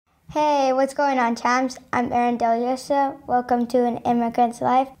Hey, what's going on, champs? I'm Aaron Deliosa. Welcome to an Immigrant's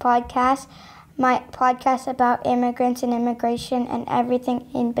Life podcast, my podcast about immigrants and immigration and everything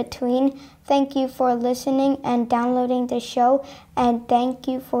in between. Thank you for listening and downloading the show, and thank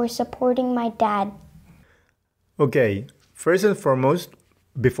you for supporting my dad. Okay, first and foremost,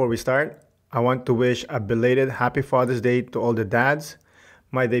 before we start, I want to wish a belated Happy Father's Day to all the dads.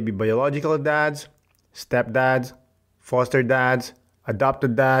 Might they be biological dads, stepdads, foster dads,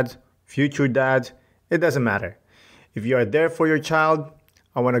 adopted dads, future dads, it doesn't matter. If you are there for your child,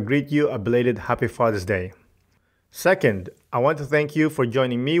 I want to greet you a belated Happy Father's Day. Second, I want to thank you for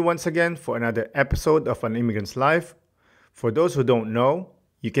joining me once again for another episode of An Immigrant's Life. For those who don't know,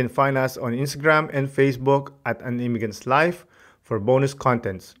 you can find us on Instagram and Facebook at An Immigrant's Life for bonus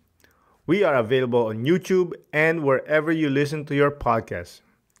contents. We are available on YouTube and wherever you listen to your podcast.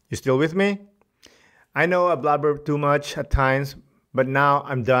 You still with me? I know I blabber too much at times, but now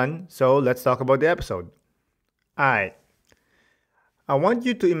I'm done, so let's talk about the episode. Alright, I want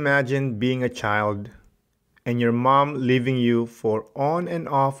you to imagine being a child and your mom leaving you for on and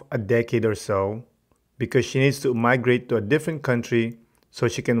off a decade or so because she needs to migrate to a different country so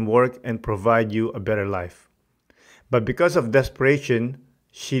she can work and provide you a better life. But because of desperation,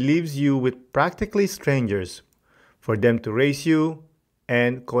 she leaves you with practically strangers for them to raise you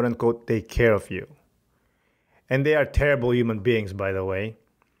and quote-unquote take care of you. And they are terrible human beings, by the way.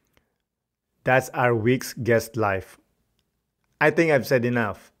 That's our week's guest life. I think I've said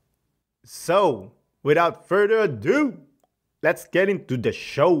enough. So, without further ado, let's get into the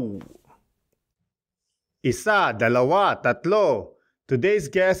show. Isa, dalawa, tatlo. Today's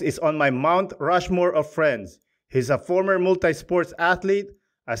guest is on my Mount Rushmore of friends. He's a former multi-sports athlete,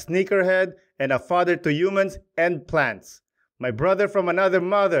 a sneakerhead, and a father to humans and plants. My brother from another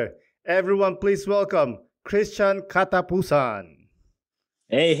mother. Everyone please welcome Christian Catapusan.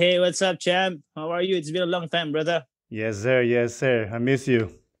 Hey, what's up, champ? How are you? It's been a long time, brother. Yes, sir. I miss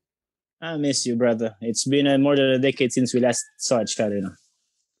you. I miss you, brother. It's been more than a decade since we last saw each other.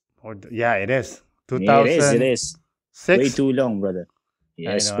 Yeah, it is. It is. Way too long, brother.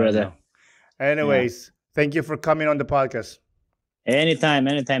 Yes, brother. Anyways, Thank you for coming on the podcast. Anytime,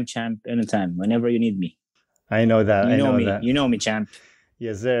 champ. Anytime, whenever you need me. I know that. You know me, champ.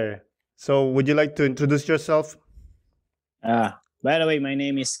 Yes, sir. So, would you like to introduce yourself? By the way, my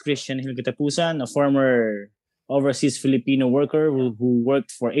name is Christian Catapusan, a former overseas Filipino worker who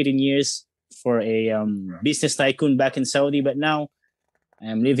worked for 18 years for a business tycoon back in Saudi. But now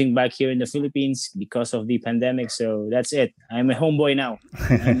I'm living back here in the Philippines because of the pandemic. So that's it. I'm a homeboy now.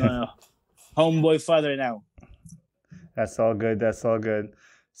 I'm a homeboy father now. That's all good.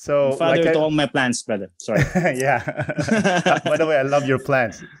 So, father to all my plants, brother. Sorry. Yeah. By the way, I love your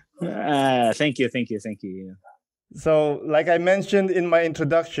plants. Thank you. So, like I mentioned in my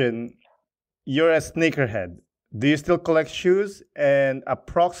introduction, you're a sneakerhead. Do you still collect shoes? And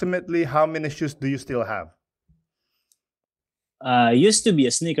approximately how many shoes do you still have? I used to be a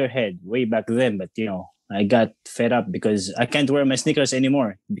sneakerhead way back then, but I got fed up because I can't wear my sneakers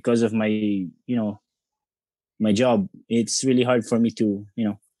anymore because of my my job. It's really hard for me to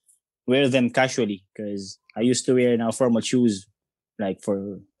wear them casually because I used to wear now formal shoes like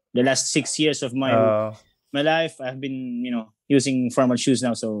for the last 6 years of my life. I've been using formal shoes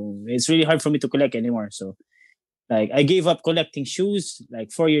now, so it's really hard for me to collect anymore. So like I gave up collecting shoes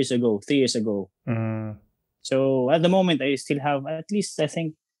like 3 years ago. So at the moment I still have at least I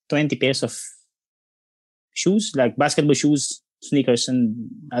think 20 pairs of shoes, like basketball shoes, sneakers, and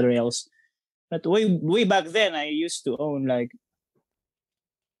other else. But way back then I used to own like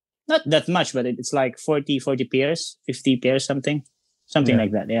not that much, but it's like 40 pairs, 50 pairs, something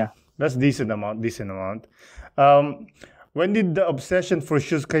like that. Yeah, that's decent amount. When did the obsession for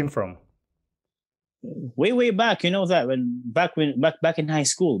shoes came from? Way back, that back in high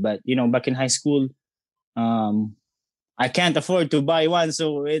school. But back in high school, I can't afford to buy one,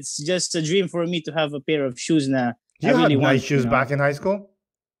 so it's just a dream for me to have a pair of shoes now. You had nice shoes back in high school?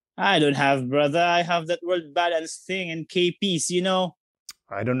 I don't have, brother. I have that World Balance thing and KPs,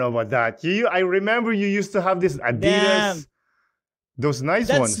 I don't know about that. I remember you used to have this Adidas. Damn. Those nice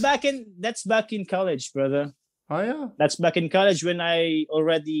ones. That's back in college, brother. Oh yeah. That's back in college when I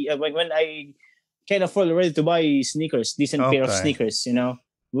already when I can't afford already to buy sneakers, decent pair of sneakers,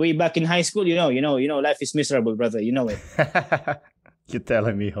 Way back in high school, life is miserable, brother. You know it. You're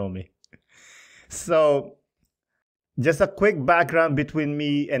telling me, homie. So, just a quick background between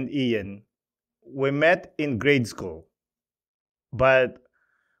me and Ian. We met in grade school, but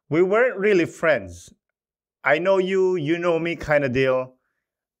we weren't really friends. I know you, you know me kind of deal.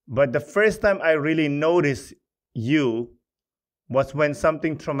 But the first time I really noticed you was when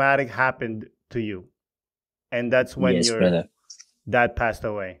something traumatic happened to you, and that's when Yes, your brother. dad passed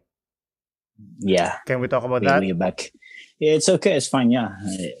away. Yeah, Can we talk about way that? back. Yeah, it's okay. It's fine. Yeah,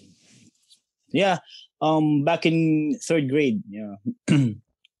 yeah. Back in third grade, yeah,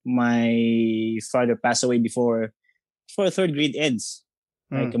 my father passed away before third grade ends,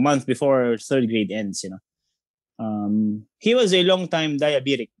 like a Mm. month before third grade ends. He was a long time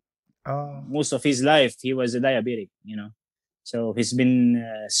diabetic. Oh. Most of his life, he was a diabetic. So he's been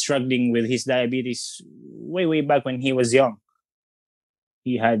struggling with his diabetes way back when he was young.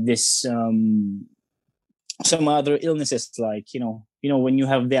 He had this some other illnesses like when you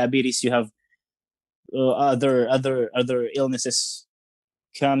have diabetes, you have other illnesses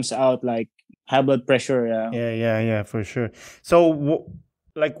comes out like high blood pressure. Yeah, for sure. So,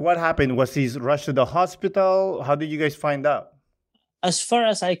 like, what happened? Was he rushed to the hospital? How did you guys find out? As far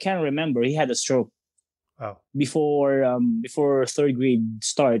as I can remember, he had a stroke Oh. before third grade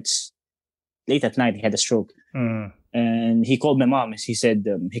starts. Late at night, he had a stroke. Mm. And he called my mom. He said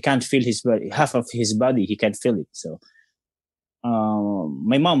he can't feel his body, half of his body. He can't feel it. So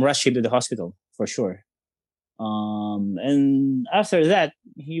my mom rushed him to the hospital for sure. And after that,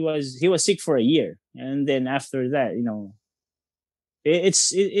 he was sick for a year. And then after that,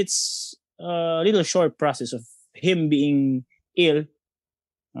 it's a little short process of him being ill.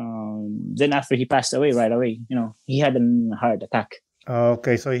 Then after he passed away right away, he had a heart attack.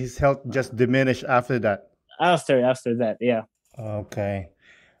 Okay, so his health just diminished after that. After that, yeah. Okay,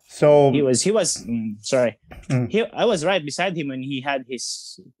 so He was sorry. mm, I was right beside him when he had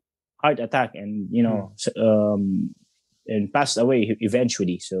his heart attack, and and passed away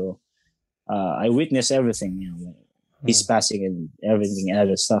eventually. So I witnessed everything, his passing and everything and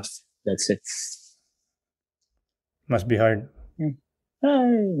other stuff. That's it. must be hard.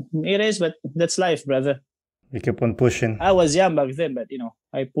 It is, but that's life, brother. You keep on pushing. I was young back then, but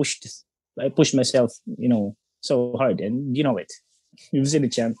I pushed myself, so hard, and you know it. You've seen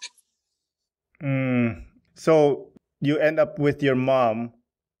it, champ. So you end up with your mom,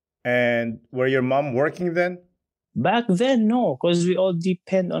 and were your mom working then? Back then, no, because we all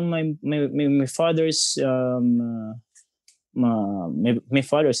depend on my father's my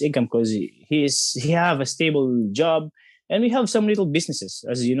father's income, because he have a stable job, and we have some little businesses,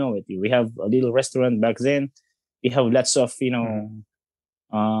 as you know it. We have a little restaurant back then. We have lots of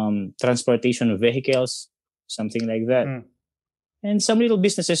transportation vehicles, something like that, and some little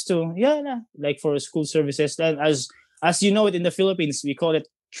businesses too. Yeah, like for school services. And as you know it, in the Philippines, we call it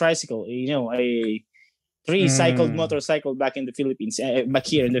tricycle. A three-cycled motorcycle back in the Philippines, back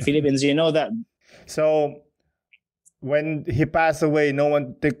here in the Philippines. You know that. So when he passed away, no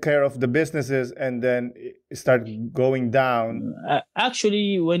one took care of the businesses, and then it started going down.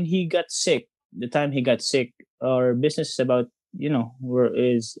 Actually, when he got sick, the time he got sick, our business is about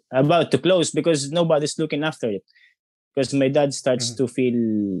to close because nobody's looking after it. Because my dad starts to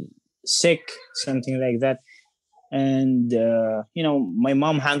feel sick, something like that, and my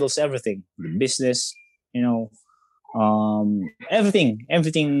mom handles everything, the business, everything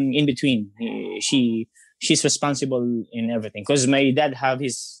in between. She's responsible in everything because my dad have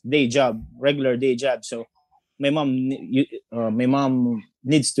his regular day job. So my mom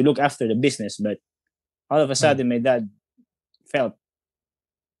needs to look after the business, but all of a sudden my dad felt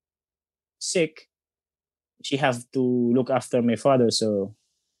sick. She have to look after my father, so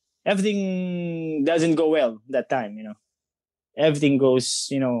everything doesn't go well that time. Everything goes.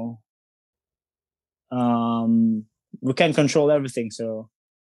 We can't control everything, so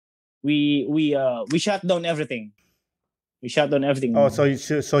we shut down everything. We shut down everything. Oh,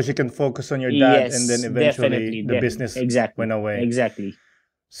 so she can focus on your dad, and then Yes, eventually the business exactly went away. Exactly.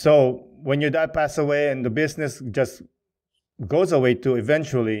 So when your dad passed away and the business just goes away too,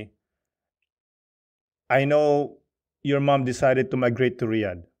 eventually, I know your mom decided to migrate to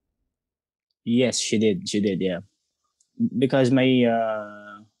Riyadh. Yes, she did. Yeah, because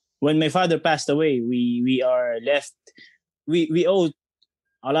when my father passed away, we are left. We owe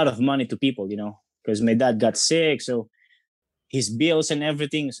a lot of money to people, because my dad got sick, so his bills and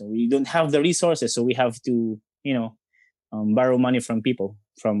everything. So we don't have the resources, so we have to borrow money from people,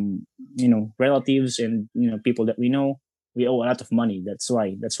 from relatives and people that we know. We owe a lot of money. That's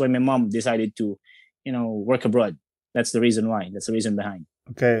why my mom decided to work abroad. That's the reason why. That's the reason behind.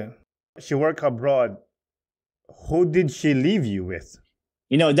 Okay, she worked abroad. Who did she leave you with?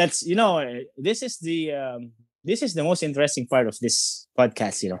 That's this is the most interesting part of this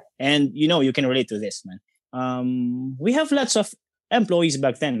podcast. And you can relate to this, man. We have lots of employees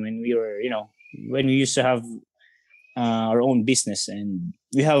back then when we were when we used to have our own business, and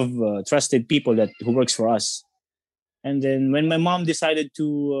we have trusted people who works for us. And then when my mom decided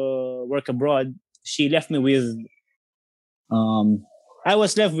to work abroad, she left me with. I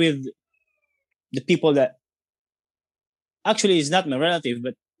was left with the people that actually is not my relative,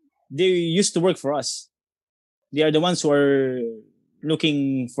 but they used to work for us. They are the ones who are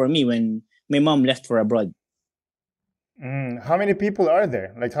looking for me when my mom left for abroad. How many people are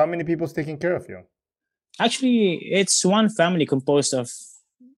there? Like, how many people's taking care of you? Actually, it's one family composed of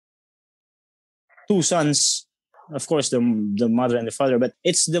two sons, of course, the mother and the father. But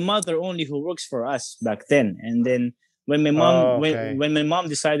it's the mother only who works for us back then. And then when my mom Oh, okay. when my mom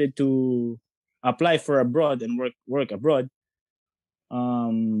decided to apply for abroad and work abroad,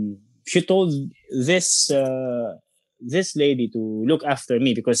 she told this lady to look after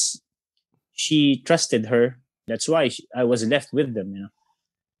me because she trusted her. That's why I was left with them.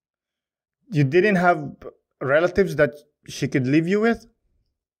 You didn't have relatives that she could leave you with?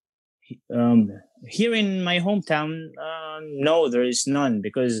 Here in my hometown, no, there is none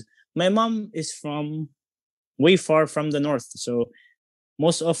because my mom is from way far from the north. So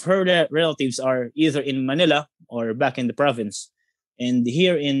most of her relatives are either in Manila or back in the province. And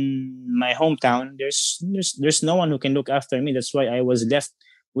here in my hometown, there's no one who can look after me. That's why I was left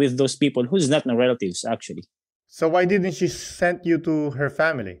with those people who's not my relatives actually. So why didn't she send you to her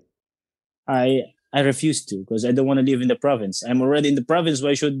family? I refuse to because I don't want to live in the province. I'm already in the province.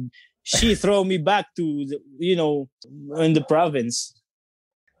 Why should she throw me back to in the province?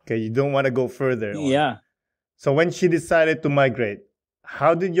 Okay, you don't want to go further on. Yeah. So when she decided to migrate,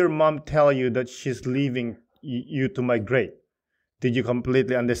 how did your mom tell you that she's leaving you to migrate? Did you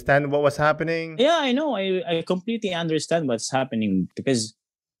completely understand what was happening? Yeah, I know. I completely understand what's happening because,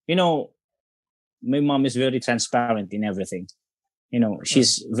 my mom is very transparent in everything.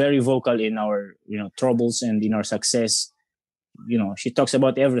 She's very vocal in our, troubles and in our success. She talks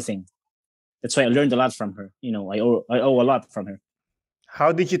about everything. That's why I learned a lot from her. I owe a lot from her.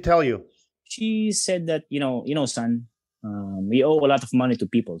 How did she tell you? She said that, son, we owe a lot of money to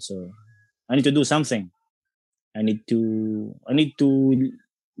people. So I need to do something. I need to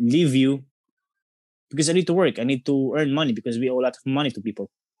leave you because I need to work. I need to earn money because we owe a lot of money to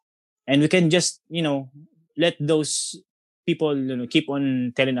people. And we can just, let those people, keep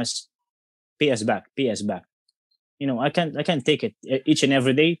on telling us, pay us back, pay us back. I can't take it. Each and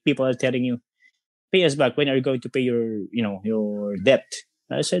every day, people are telling you, pay us back. When are you going to pay your debt?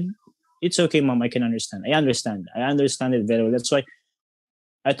 I said, it's okay, mom. I can understand. I understand. I understand it very well. That's why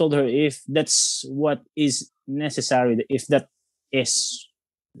I told her if that's what is necessary, if that is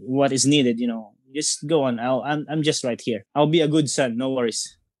what is needed, just go on. I'm just right here. I'll be a good son. No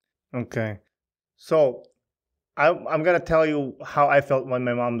worries. Okay. So I'm going to tell you how I felt when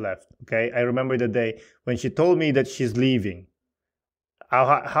my mom left. Okay. I remember the day when she told me that she's leaving.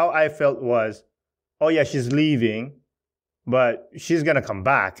 How I felt was, oh, yeah, she's leaving, but she's going to come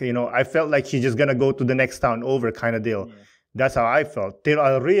back. I felt like she's just going to go to the next town over kind of deal. Yeah. That's how I felt. Till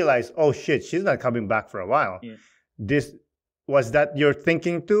I realized, oh, shit, she's not coming back for a while. Yeah. Was that your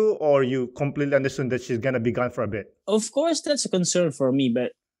thinking too, or you completely understood that she's going to be gone for a bit? Of course, that's a concern for me,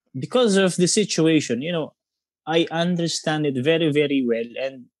 but because of the situation, I understand it very, very well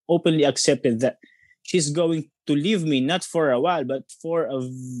and openly accepted that she's going to leave me not for a while, but for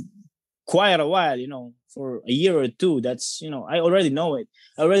quite a while, for a year or two. That's, I already know it.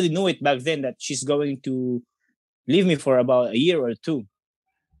 I already knew it back then that she's going to leave me for about a year or two.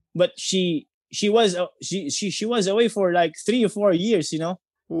 But she was away for like 3 or 4 years,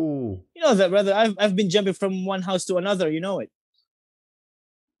 Ooh. You know that, brother. I've been jumping from one house to another, you know it.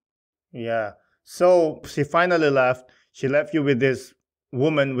 Yeah. So she finally left. She left you with this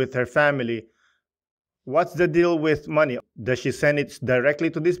woman with her family. What's the deal with money? Does she send it directly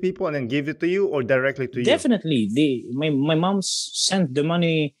to these people and then give it to you, or directly to you? Definitely. My mom sent the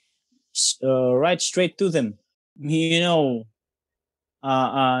money right straight to them.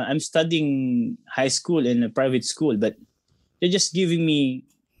 I'm studying high school in a private school, but they're just giving me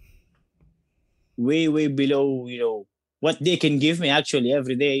way, way below, what they can give me actually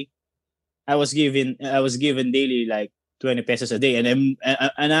every day. I was given daily like 20 pesos a day, and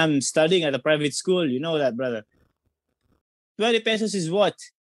I'm studying at a private school. You know that, brother. 20 pesos is what?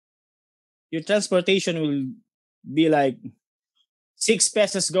 Your transportation will be like 6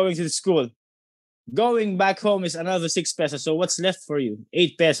 pesos going to the school. Going back home is another 6 pesos. So what's left for you?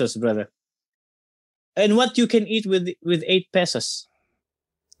 8 pesos, brother. And what you can eat with 8 pesos?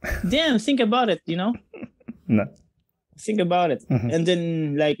 Damn, think about it, No. Think about it. Mm-hmm. And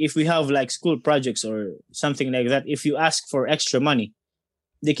then, like, if we have like school projects or something like that, if you ask for extra money,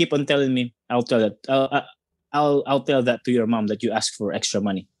 they keep on telling me, I'll tell that. I'll tell that to your mom that you ask for extra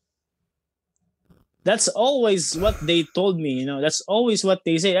money. That's always what they told me, you know. That's always what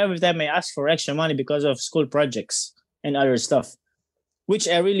they say every time I ask for extra money because of school projects and other stuff, which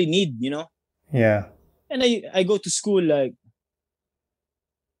I really need, you know. Yeah. And I go to school like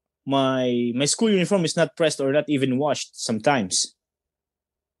my school uniform is not pressed or not even washed sometimes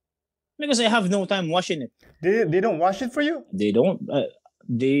because I have no time washing it. They don't wash it for you? They don't.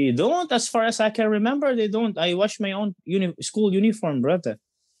 They don't, as far as I can remember. They don't. I wash my own school uniform, brother.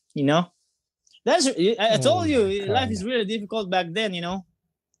 You know. That's. I Oh told my you, life God. is really difficult back then. You know,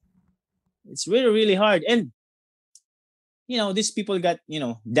 it's really really hard, and you know these people got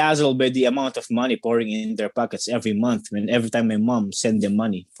dazzled by the amount of money pouring in their pockets every month. When every time my mom send them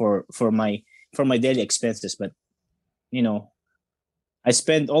money for my daily expenses, but you know I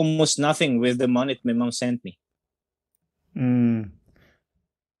spent almost nothing with the money my mom sent me. Mm.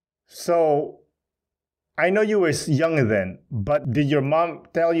 So I know you were young then, but did your mom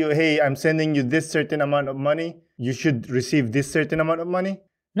tell you, hey, I'm sending you this certain amount of money? You should receive this certain amount of money?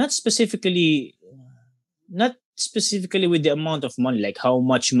 Not specifically, not specifically with the amount of money, like how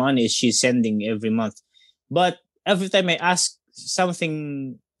much money is she sending every month, but every time I ask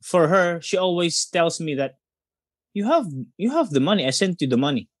something for her, she always tells me that you have you have the money. I sent you the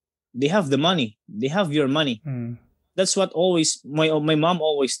money. They have the money. They have your money. Mm. That's what always my mom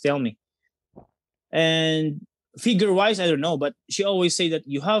always tell me. And figure wise, I don't know, but she always say that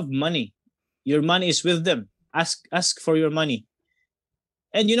you have money. Your money is with them. Ask for your money.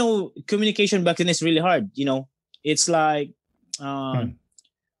 And communication back then is really hard. It's like Mm. um,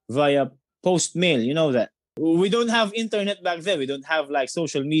 via post mail. You know that we don't have internet back then. We don't have like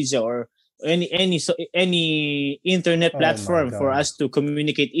social media or any internet Oh my platform for God. us to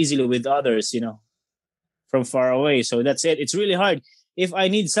communicate easily with others. From far away. So that's it. It's really hard. If I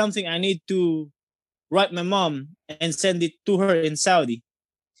need something, I need to write my mom and send it to her in Saudi,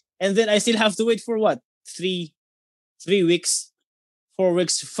 and then I still have to wait for what 3 weeks, 4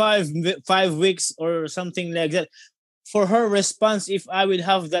 weeks, 5 weeks, or something like that for her response. If I will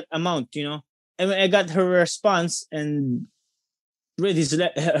have that amount, and when I got her response and read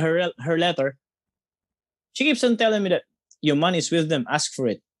her letter, she keeps on telling me that your money is with them. Ask for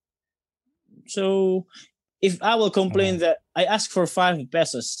it. So if I will complain Mm. that I asked for 5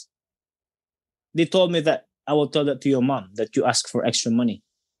 pesos, they told me that I will tell that to your mom that you ask for extra money.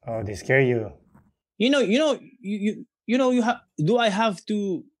 Oh, they scare you. You have. Do I have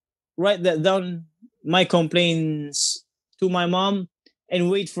to write that down, my complaints to my mom, and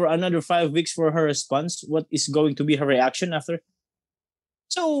wait for another 5 weeks for her response? What is going to be her reaction after?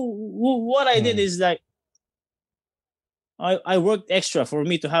 So what I did Mm. is that I worked extra for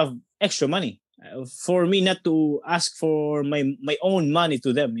me to have extra money, for me not to ask for my own money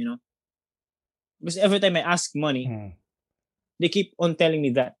to them. Because every time I ask money, Mm. they keep on telling me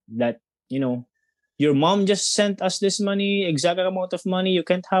that you know your mom just sent us this money, exact amount of money, you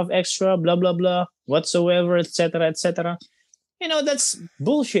can't have extra, blah blah blah whatsoever, etc etc. That's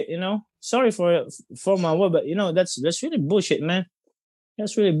bullshit. Sorry for my word, but that's really bullshit, man.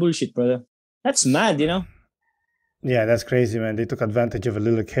 That's really bullshit, brother. That's mad. Yeah, that's crazy, man. They took advantage of a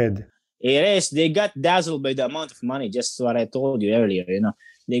little kid. It is. They got dazzled by the amount of money, just what I told you earlier.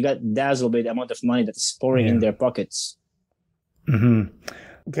 They got dazzled by the amount of money that's pouring in Yeah. their pockets. Hmm.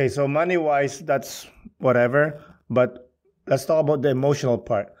 Okay, so money wise, that's whatever. But let's talk about the emotional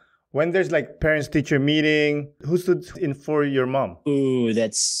part. When there's like parents teacher meeting, who stood in for your mom? Ooh,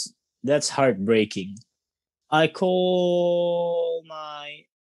 that's heartbreaking. I call my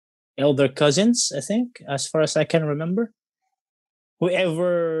elder cousins, I think, as far as I can remember.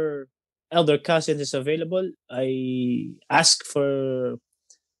 Whoever elder cousins is available, I ask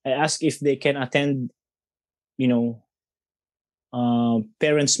if they can attend, you know,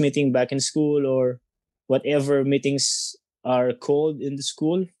 parents meeting back in school, or whatever meetings are called in the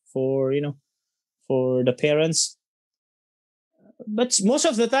school for the parents. But most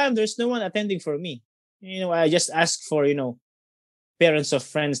of the time, there's no one attending for me. I just ask for parents of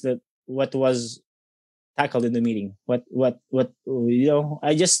friends that what was tackled in the meeting. What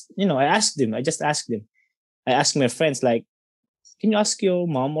I asked them. I just asked them. I asked my friends, like, can you ask your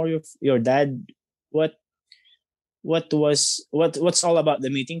mom or your dad what what's all about the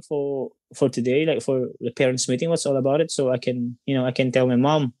meeting for today, like for the parents meeting, what's all about it, so I can tell my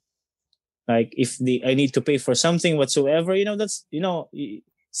mom, like, if I need to pay for something whatsoever. That's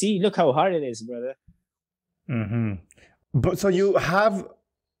see, look how hard it is, brother. Hmm. But so you have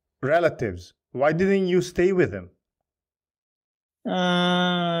relatives. Why didn't you stay with them?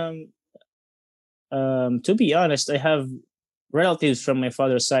 um to be honest, I have relatives from my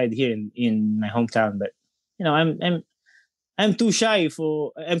father's side here in my hometown, but I'm I'm too shy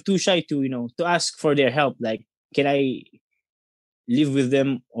to ask for their help. Like, can I live with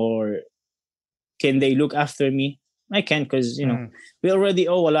them, or can they look after me? I can, because we already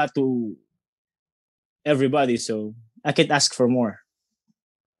owe a lot to everybody, so I can't ask for more.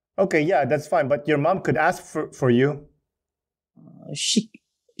 Okay, yeah, that's fine. But your mom could ask for you.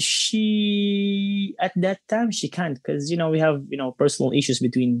 She at that time she can't, because we have personal issues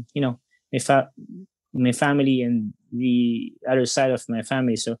between my family and the other side of my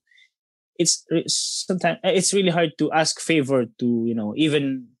family. So sometimes it's really hard to ask favor to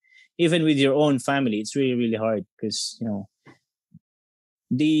even with your own family. It's really, really hard, because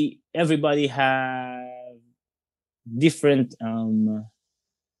everybody have different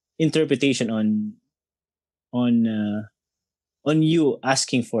interpretation on you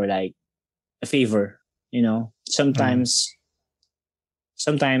asking for like a favor. Sometimes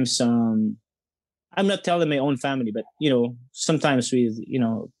I'm not telling my own family, but sometimes with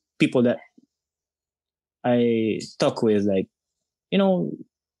people that I talk with, like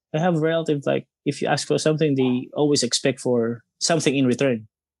I have relatives, like if you ask for something, they always expect for something in return.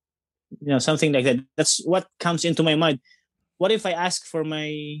 Something like that. That's what comes into my mind. What if I ask for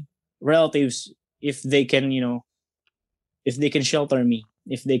my relatives if they can, if they can shelter me,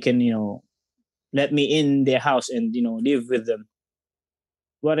 if they can, let me in their house and live with them?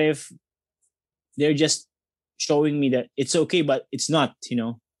 What if they're just showing me that it's okay, but it's not?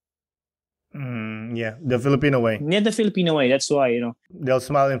 Yeah, the Filipino way. Yeah, the Filipino way. That's why They'll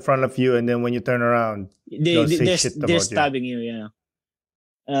smile in front of you, and then when you turn around, they'll say shit about they're you. stabbing you.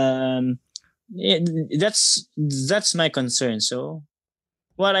 Yeah, that's my concern. So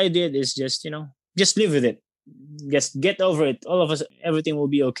what I did is just just live with it, just get over it. All of us, everything will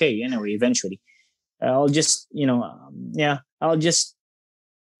be okay anyway. Eventually, I'll just I'll just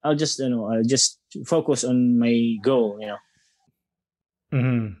focus on my goal.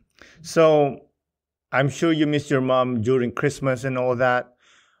 So I'm sure you miss your mom during Christmas and all that.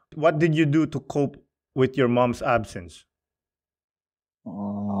 What did you do to cope with your mom's absence?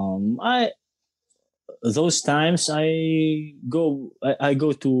 I those times I go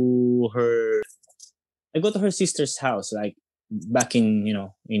to her sister's house, like back in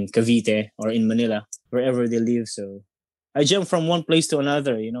in Cavite or in Manila, wherever they live. So I jump from one place to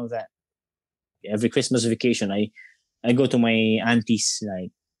another. That every Christmas vacation I go to my aunties,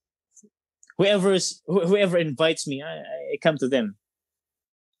 like whoever invites me, I come to them.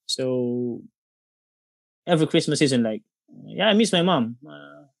 So every Christmas season, like, yeah, I miss my mom.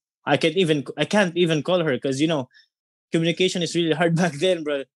 I can't even call her, because communication is really hard back then,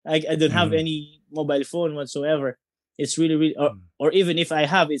 bro. I don't have any mobile phone whatsoever. It's really, really, or even if I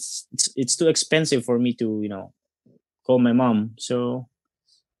have, it's too expensive for me to call my mom. So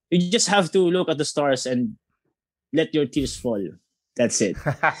you just have to look at the stars and let your tears fall. That's it.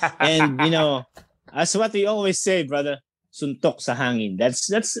 And as what we always say, brother, suntok sa hangin.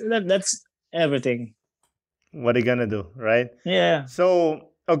 That's everything. What are you gonna do, right? Yeah.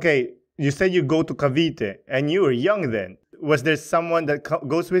 So, okay, you said you go to Cavite, and you were young then. Was there someone that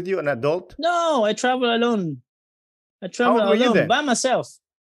goes with you, an adult? No, I travel alone. How old were you then? By myself.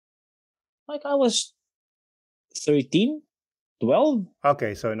 Like I was 13, 12.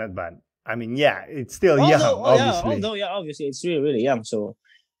 Okay, so not bad. I mean, yeah, it's still young, obviously. Obviously it's really, really young. So,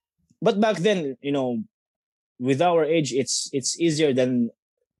 but back then, with our age, it's easier than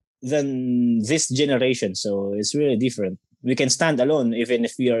this generation. So it's really different. We can stand alone even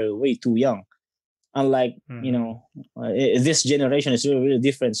if we are way too young. Unlike this generation is really, really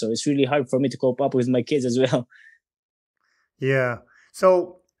different. So it's really hard for me to cope up with my kids as well. Yeah.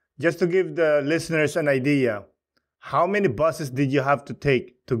 So just to give the listeners an idea, how many buses did you have to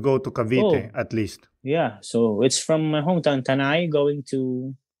take to go to Cavite at least? Yeah. So it's from my hometown, Tanay, going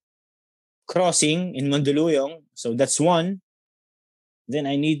to Crossing in Mandaluyong. So that's one. Then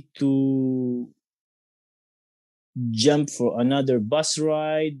I need to jump for another bus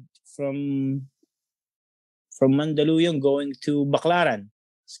ride from Mandaluyong going to Baclaran,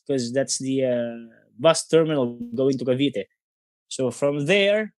 because that's the bus terminal going to Cavite. So from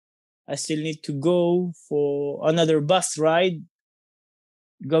there, I still need to go for another bus ride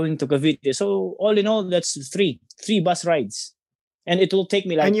going to Cavite. So all in all, that's three bus rides. And it will take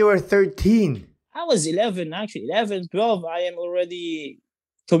me like... And you were 13. I was 11, actually. 11, 12, I am already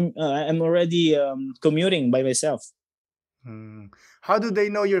commuting by myself. How do they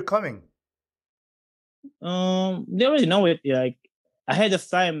know you're coming? They already know it. Like ahead of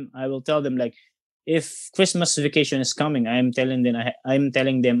time, I will tell them, like, if Christmas vacation is coming, I'm telling them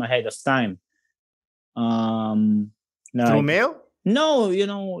ahead of time. Through mail? No,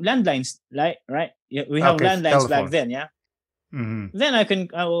 landlines, like, right? We have landlines telephone back then, yeah. Mm-hmm. Then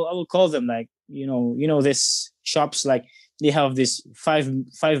I will call them, like, this shops, like, they have this five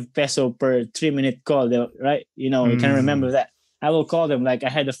peso per 3 minute call, right? You can Mm-hmm. remember that. I will call them like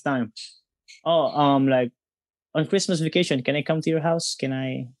ahead of time. Oh, like, on Christmas vacation, can I come to your house? Can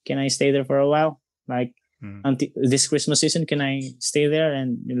I stay there for a while? Like, until this Christmas season, can I stay there,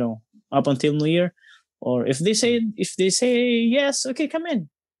 and up until New Year? Or if they say yes, okay, come in.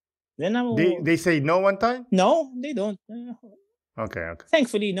 Then I They will. they say no one time. No, they don't. Okay, okay.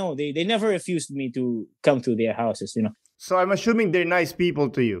 Thankfully, no, they never refused me to come to their houses. So I'm assuming they're nice people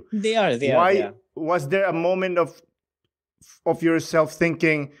to you. They are, they are, they Why are. was there a moment of yourself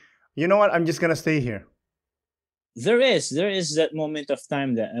thinking, you know what, I'm just gonna stay here? There is that moment of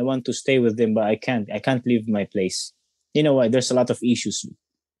time that I want to stay with them, but I can't leave my place. You know why? There's a lot of issues.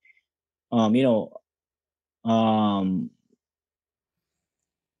 Um, you know, um,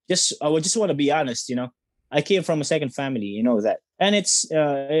 I would just want to be honest. I came from a second family. You know that, and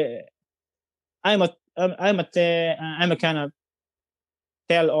I'm a kind of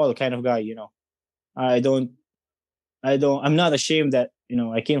tell all kind of guy. I don't, I'm not ashamed that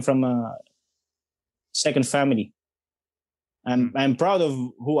I came from a second family. I'm proud of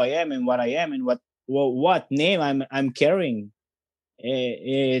who I am and what I am and what name I'm carrying.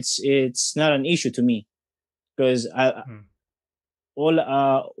 It's not an issue to me, because I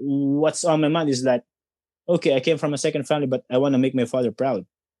all what's on my mind is that, okay, I came from a second family, but I want to make my father proud.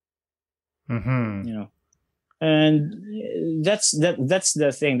 Mm-hmm. And that's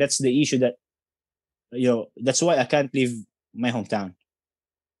the thing. That's the issue, that that's why I can't leave my hometown,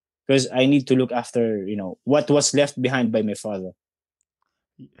 because I need to look after what was left behind by my father.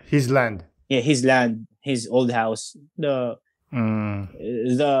 His land. Yeah, his land, his old house, the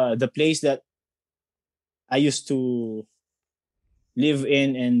place that I used to live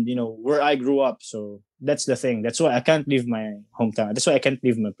in, and where I grew up. So that's the thing. That's why I can't leave my hometown. That's why I can't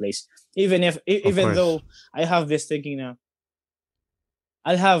leave my place. Of Even course. though I have this thinking now,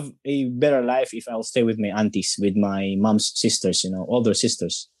 I'll have a better life if I'll stay with my aunties, with my mom's sisters, older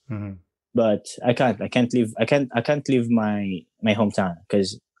sisters. Mm-hmm. But I can't. I can't leave my hometown,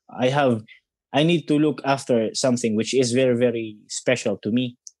 because I need to look after something which is very, very special to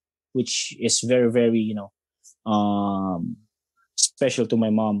me, which is very, very special to my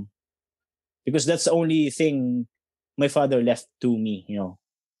mom, because that's the only thing my father left to me.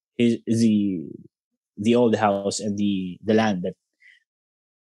 His the old house and the land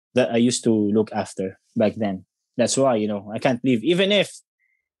that I used to look after back then. That's why I can't leave, even if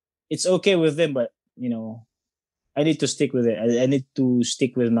it's okay with them, but I need to stick with it. I need to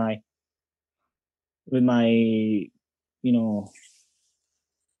stick with my you know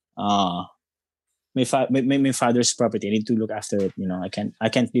uh my father's property. I need to look after it. I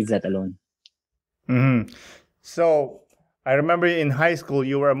can't leave that alone. Mm-hmm. So I remember in high school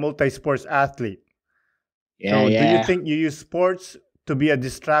you were a multi-sports athlete. Yeah, So do you yeah. think you use sports to be a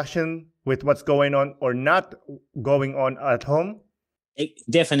distraction with what's going on or not going on at home?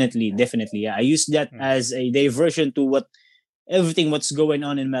 Definitely, definitely. Yeah, I use that as a diversion to what's going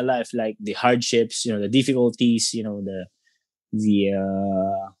on in my life, like the hardships, the difficulties, the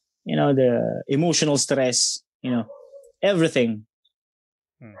emotional stress, everything.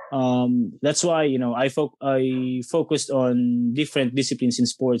 That's why I focused on different disciplines in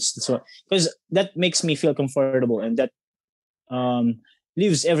sports. That's why, because that makes me feel comfortable, and that um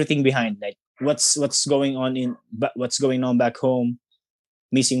leaves everything behind, like what's going on back home,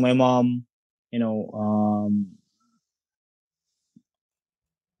 missing my mom, you know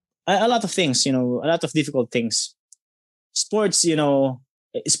a lot of things, a lot of difficult things. Sports you know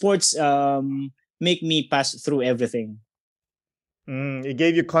sports um make me pass through everything. It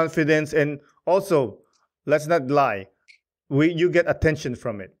gave you confidence, and also, let's not lie, you get attention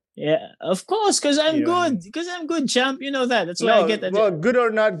from it. Yeah, of course, because I'm You know, good. Because I'm good, champ. You know that. That's why I get no, that. well, good or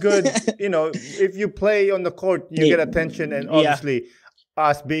not good, if you play on the court, you get attention, and Yeah, obviously,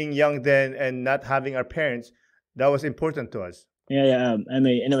 us being young then and not having our parents, that was important to us. yeah, yeah.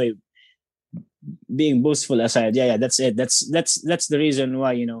 Anyway, being boastful aside, yeah, yeah. That's it. That's the reason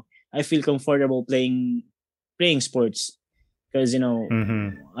why I feel comfortable playing sports, because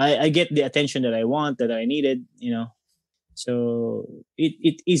Mm-hmm. I get the attention that I want, that I needed. So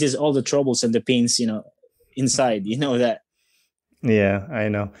it eases all the troubles and the pains inside. You know that. Yeah, I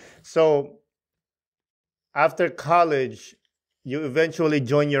know. So after college, you eventually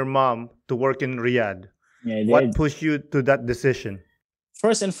join your mom to work in Riyadh. Yeah, I What did. pushed you to that decision?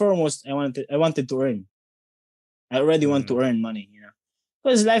 First and foremost, I wanted to earn. I already want to earn money.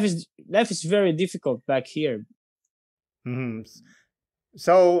 Because life is very difficult back here. Mm-hmm.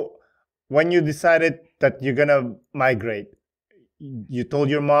 So when you decided that you're gonna migrate, you told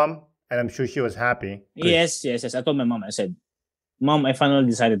your mom, and I'm sure she was happy. Yes. I told my mom. I said, "Mom, I finally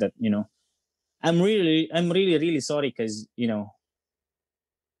decided that I'm really sorry because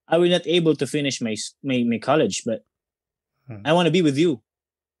I will not able to finish my college, but I want to be with you.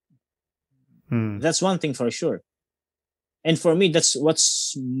 That's one thing for sure. And for me, that's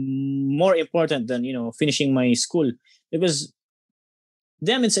what's more important than finishing my school, because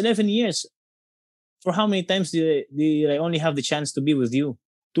damn, it's 11 years. For how many times did I only have the chance to be with you?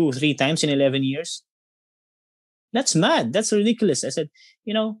 2 3 times in 11 years? That's mad. That's ridiculous. I said,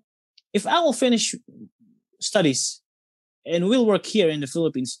 if I will finish studies and will work here in the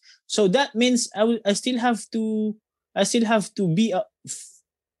Philippines, so that means I still have to be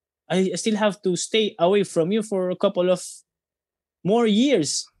I still have to stay away from you for a couple of more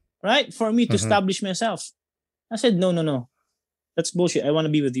years, right? For me to establish myself. I said, no. That's bullshit. I want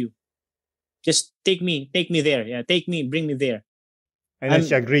to be with you. Just take me there. Yeah, bring me there. And then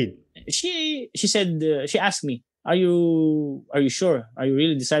she agreed. She said, she asked me, are you sure? Are you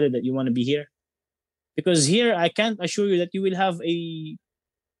really decided that you want to be here? Because here I can't assure you that you will have the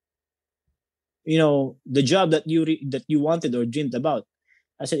job that you wanted or dreamed about.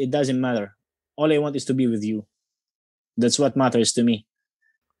 I said, it doesn't matter. All I want is to be with you. That's what matters to me.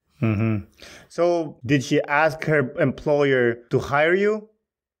 So did she ask her employer to hire you?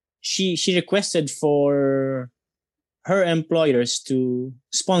 She requested for her employers to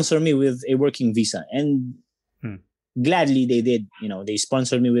sponsor me with a working visa, and gladly they did. They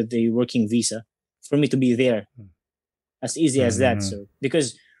sponsored me with a working visa for me to be there. As easy as that. So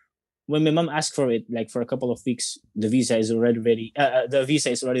because when my mom asked for it, like for a couple of weeks, the visa is already ready. The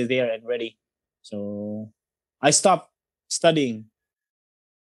visa is already there and ready. So I stopped studying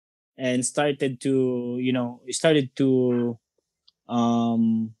and started to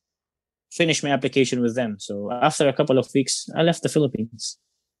finish my application with them. So after a couple of weeks, I left the Philippines.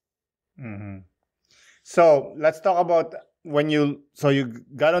 So let's talk about when you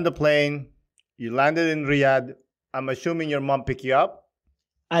got on the plane, you landed in Riyadh. I'm assuming your mom picked you up.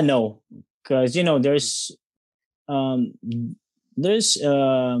 I know, because there's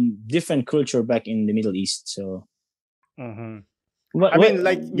different culture back in the Middle East. So there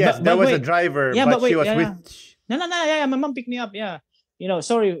was a driver, yeah, but she was with. No, yeah. My mom picked me up. Yeah,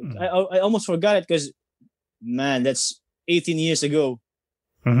 sorry, I almost forgot it because, man, that's 18 years ago.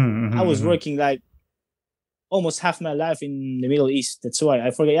 I was working like almost half my life in the Middle East. That's why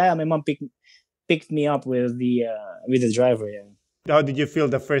I forget. Yeah, my mom picked me up with the driver. Yeah. How did you feel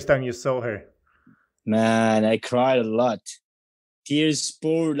the first time you saw her? Man, I cried a lot. Tears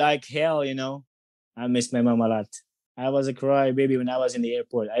poured like hell. I missed my mom a lot. I was a cry baby when I was in the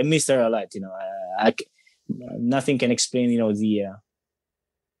airport. I missed her a lot. Nothing can explain.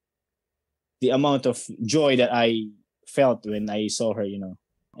 The amount of joy that I felt when I saw her.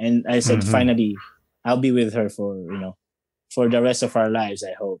 And I said, finally, I'll be with her for the rest of our lives.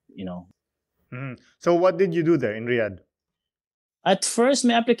 I hope. So what did you do there in Riyadh? At first,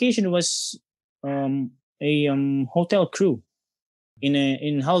 my application was a hotel crew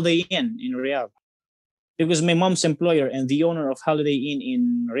in Holiday Inn in Riyadh, because my mom's employer and the owner of Holiday Inn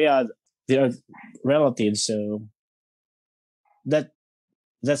in Riyadh, they are relatives. So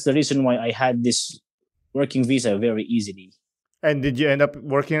that's the reason why I had this working visa very easily. And did you end up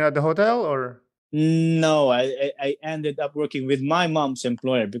working at the hotel or? No, I ended up working with my mom's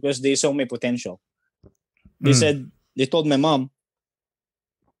employer because they saw my potential. They told my mom,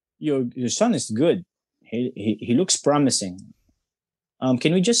 your son is good. He looks promising.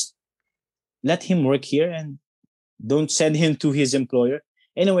 Can we just let him work here and don't send him to his employer?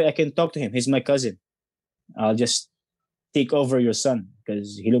 Anyway, I can talk to him. He's my cousin. I'll just take over your son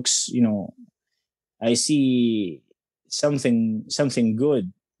because he looks, I see something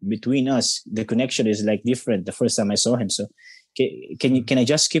good between us. The connection is like different the first time I saw him. So can I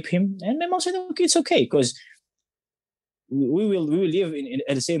just keep him? And my mom said, okay, it's okay, because we will live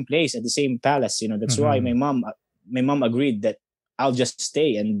at the same place, at the same palace. That's why my mom agreed that I'll just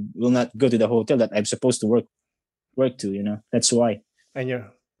stay and will not go to the hotel that I'm supposed to work to. That's why. And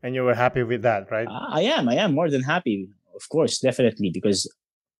you were happy with that, right? I am more than happy, of course, definitely, because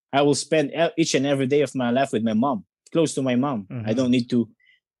I will spend each and every day of my life with my mom, close to my mom. I don't need to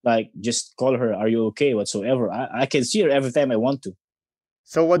just call her, are you okay, whatsoever. I can see her every time I want to.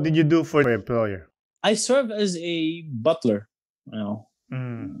 So what did you do for your employer? I serve as a butler.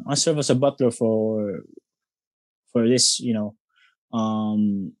 I serve as a butler for this,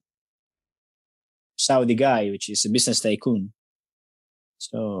 Saudi guy, which is a business tycoon.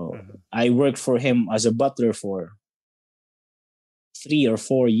 So I worked for him as a butler for 3 or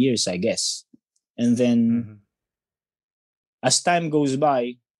 4 years, I guess. And then as time goes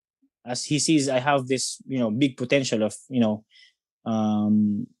by, as he sees I have this, big potential of,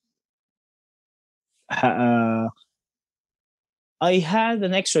 um, I had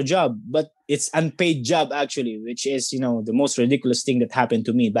an extra job, but it's unpaid job actually, which is, the most ridiculous thing that happened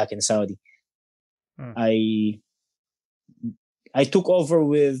to me back in Saudi. Hmm. I took over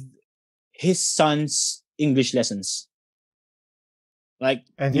with his son's English lessons. Like,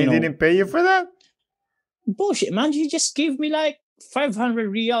 And he didn't pay you for that? bullshit, man. He just gave me like 500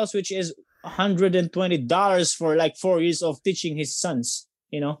 riyals, which is $120 for like 4 years of teaching his sons,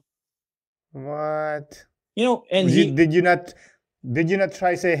 What? And Did you not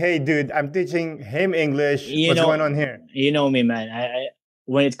try say, hey, dude, I'm teaching him English. What's going on here? You know me, man. I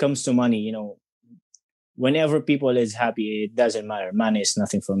when it comes to money, whenever people is happy, it doesn't matter. Money is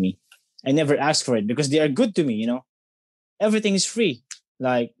nothing for me. I never ask for it because they are good to me, Everything is free.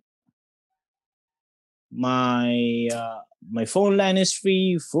 Like my phone line is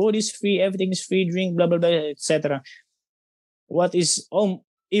free, food is free, everything is free, drink, blah blah blah, etc. What is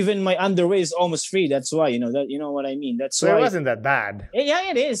even my underwear is almost free. That's why that what I mean. That's so why it wasn't that bad.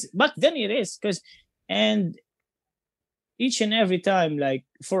 Yeah, it is. Back then it is and each and every time, like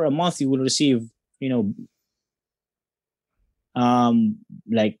for a month, you will receive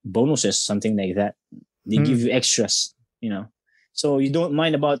like bonuses, something like that. They give you extras, so you don't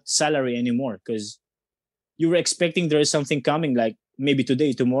mind about salary anymore because you were expecting there is something coming, like maybe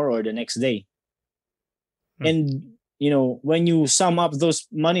today, tomorrow, or the next day. And when you sum up those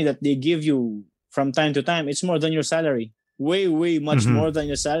money that they give you from time to time, it's more than your salary, way much more than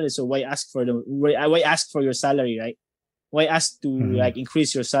your salary. So why ask for your salary, right? Why ask to like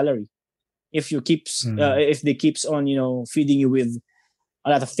increase your salary if if they keeps on feeding you with a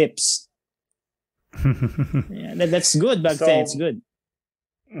lot of tips? Yeah, that's good back then. It's good.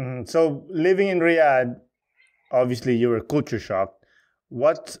 So living in Riyadh, obviously you were culture shocked.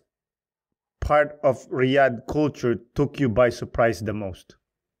 What part of Riyadh culture took you by surprise the most?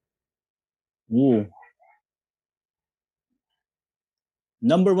 Ooh.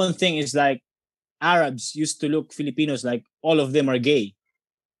 Number one thing is like Arabs used to look Filipinos like all of them are gay,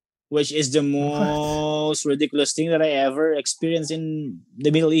 which is the most ridiculous thing that I ever experienced in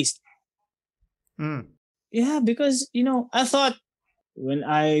the Middle East. Yeah, because I thought when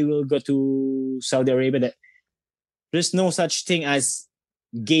I will go to Saudi Arabia that there's no such thing as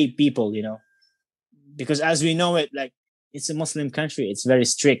gay people, because as we know it, like it's a Muslim country, it's very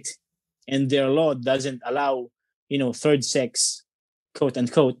strict, and their law doesn't allow third sex, quote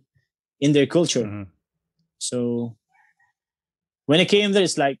unquote, in their culture. So when I came there,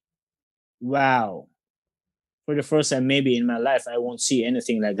 it's like, wow, for the first time maybe in my life, I won't see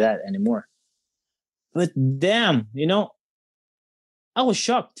anything like that anymore. But damn, I was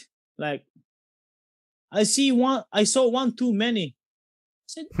shocked. Like I saw one too many. I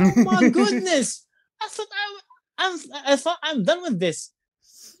said, oh my goodness. I thought I'm done with this.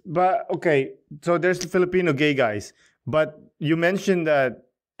 But okay, so there's the Filipino gay guys, but you mentioned that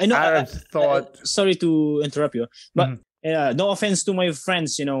I know. Arabs thought. Sorry to interrupt you, but no offense to my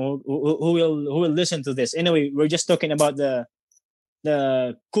friends, who will listen to this. Anyway, we're just talking about the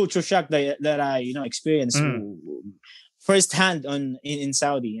culture shock that I experienced firsthand in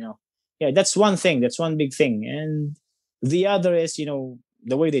Saudi. Yeah, that's one thing. That's one big thing, and the other is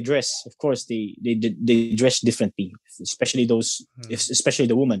the way they dress. Of course, they dress differently, especially especially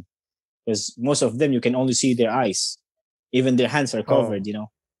the woman, because most of them you can only see their eyes, even their hands are covered.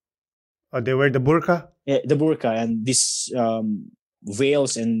 Oh, they wear the burqa? Yeah, the burqa and these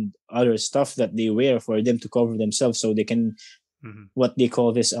veils and other stuff that they wear for them to cover themselves, so they can what they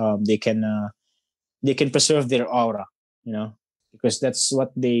call this. They can preserve their aura, because that's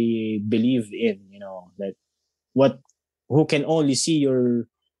what they believe in. That who can only see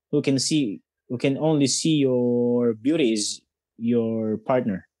who can only see your beauty is your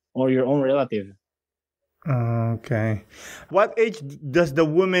partner or your own relative. Okay. What age does the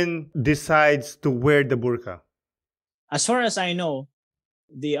woman decides to wear the burqa? As far as I know,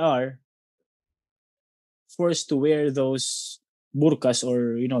 they are forced to wear those burqas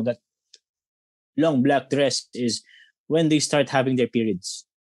or that long black dress is when they start having their periods.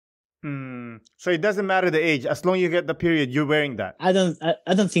 So it doesn't matter the age, as long as you get the period, you're wearing that. I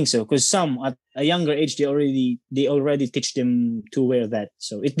don't think so, because some at a younger age they already teach them to wear that.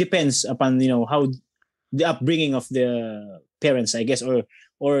 So it depends upon how the upbringing of the parents, I guess,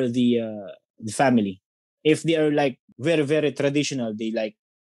 or the family. If they are like very very traditional, they like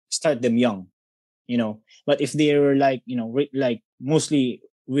start them young, But if they are like like mostly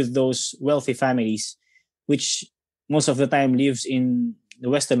with those wealthy families, which most of the time lives in the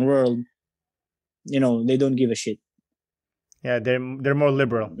Western world, they don't give a shit. Yeah, they're more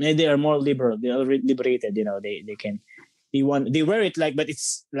liberal. They are more liberal. They are liberated. They wear it like, but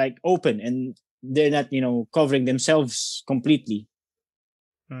it's like open, and they're not covering themselves completely.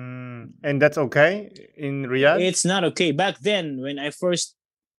 And that's okay in Riyadh? It's not okay. Back then, when I first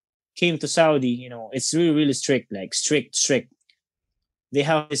came to Saudi, it's really, really strict, like strict. They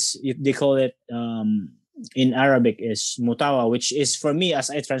have this, they call it in Arabic is mutawa, which is, for me, as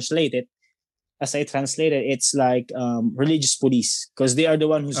I translated, it's like religious police, because they are the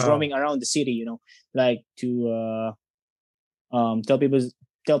one who's roaming around the city, like to tell people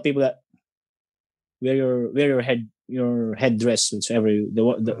that wear your headdress, whatsoever,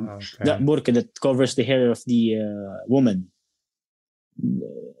 that burqa that covers the hair of the woman.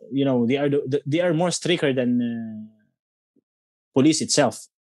 They are more stricter than police itself.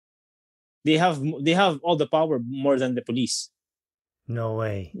 They have all the power more than the police. No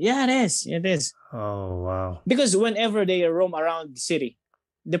way. Yeah, it is. Oh, wow. Because whenever they roam around the city,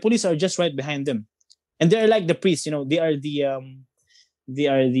 the police are just right behind them, and they're like the priests. You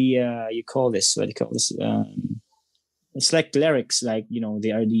call this, what do you call this? It's like clerics. Like,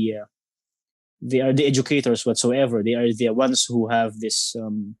 they are the educators whatsoever. They are the ones who have this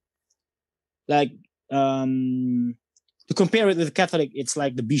like to compare it with Catholic, it's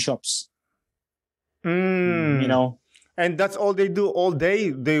like the bishops. And that's all they do all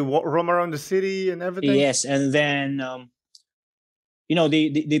day. They roam around the city and everything. Yes, and then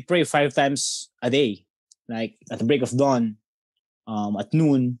they pray 5 times a day, like at the break of dawn, at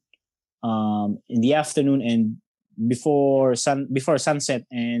noon, in the afternoon, and before sunset,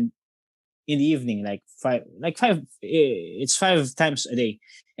 and in the evening, like five. It's 5 times a day,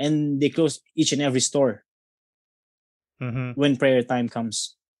 and they close each and every store when prayer time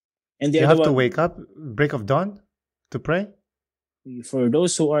comes. And you have to wake up break of dawn to pray. For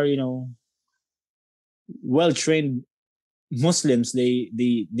those who are well trained Muslims, they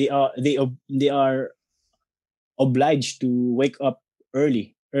are obliged to wake up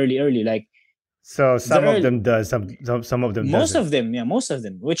early. Like, so some of them does, some of them most doesn't. of them, most of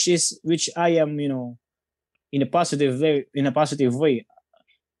them, which I am, in a positive way.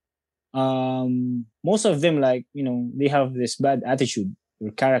 Most of them, like, they have this bad attitude or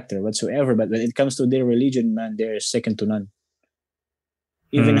character whatsoever, but when it comes to their religion, man, they're second to none.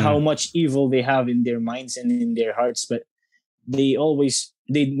 Even how much evil they have in their minds and in their hearts, but they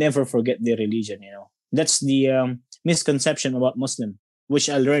never forget their religion. That's the misconception about Muslim, which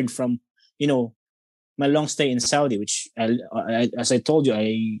I learned from my long stay in Saudi, which as I told you,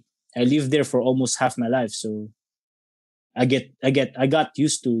 I lived there for almost half my life, so I got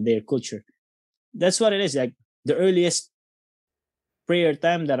used to their culture. That's what it is. Like, the earliest prayer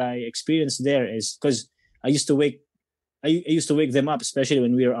time that I experienced there is because I used to wake them up, especially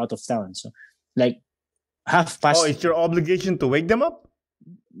when we were out of town. So, like, 1:30. Oh, it's your obligation to wake them up,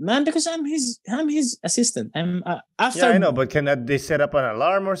 man, because I'm his assistant. I'm after. Yeah, I know, but cannot they set up an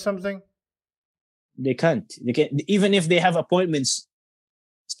alarm or something? They can't. They can, even if they have appointments,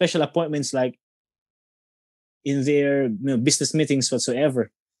 special appointments, like in their business meetings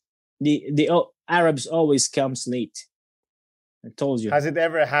whatsoever. The Arabs always comes late. I told you. Has it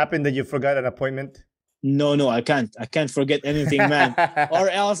ever happened that you forgot an appointment? No, I can't. I can't forget anything, man. Or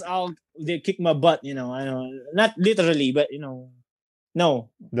else they kick my butt. I know, not literally, but no.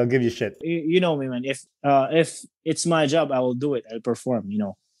 They'll give you shit. You know me, man. If it's my job, I will do it. I'll perform.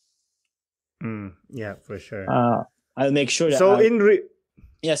 Yeah, for sure. I'll make sure that. So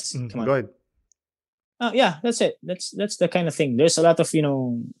yes, come on. Go ahead. Yeah, that's it. That's the kind of thing. There's a lot of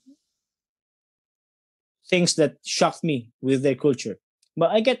things that shocked me with their culture,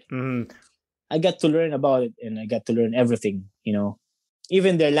 but I get to learn about it, and I got to learn everything.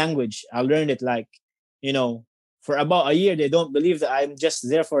 Even their language, I learned it, like, for about a year. They don't believe that I'm just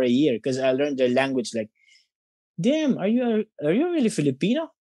there for a year, because I learned their language. Like, damn, are you really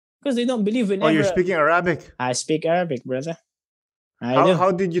Filipino? Because they don't believe in. Oh, you're speaking Arabic. I speak Arabic, brother.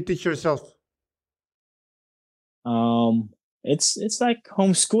 How did you teach yourself? It's like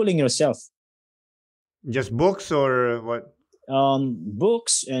homeschooling yourself. Just books or what?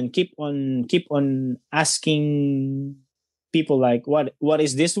 Books, and keep on asking people, like, what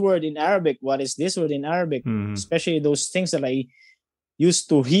is this word in Arabic? What is this word in Arabic? Especially those things that I used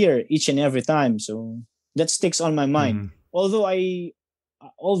to hear each and every time. So that sticks on my mind. Although I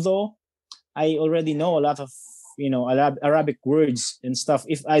already know a lot of Arabic words and stuff,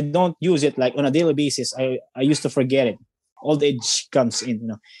 if I don't use it like on a daily basis, I used to forget it. Old age comes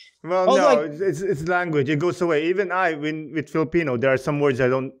in. Well, although it's language. It goes away. Even with Filipino, there are some words I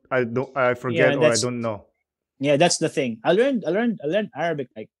forget, or I don't know. Yeah, that's the thing. I learned Arabic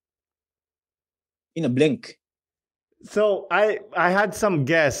like in a blink. So I had some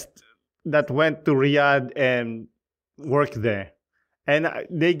guests that went to Riyadh and worked there, and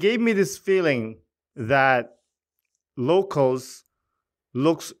they gave me this feeling that locals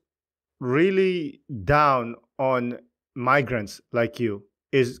looks really down on migrants like you.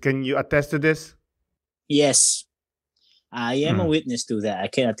 Is Can you attest to this? Yes, I am a Mm. witness to that. I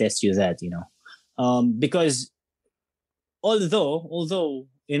can attest to that. Because although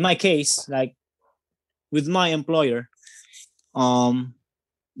in my case, like with my employer, um,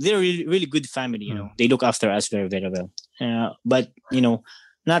 they're really, really good family. Mm. They look after us very, very well. But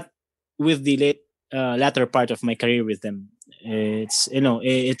not with the latter part of my career with them. It's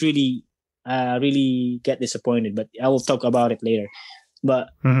it really, really get disappointed. But I will talk about it later. But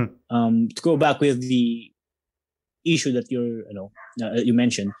Mhm. to go back with the issue that you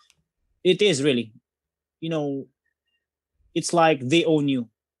mentioned, it is really, you know, it's like they own you.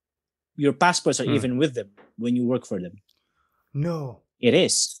 Your passports are Mm. even with them when you work for them. No, It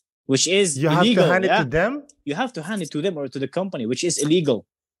is, which is you have to illegal. hand it to Yeah, them. you have to hand it to them or to the company, which is illegal,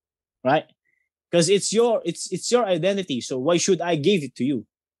 right? Because it's your identity. So why should I give it to you?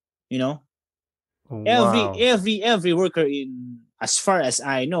 You know, every Wow. every every worker in, as far as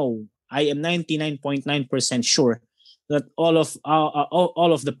I know, I am 99.9% sure that all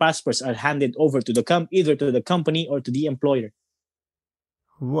of the passports are handed over to the either to the company or to the employer.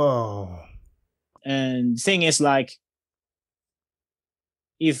 Whoa. And thing is, like,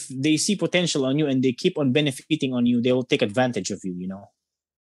 if they see potential on you and they keep on benefiting on you, they will take advantage of you.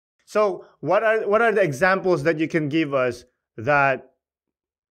 So what are the examples that you can give us that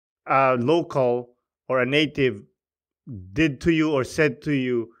a local or a native did to you or said to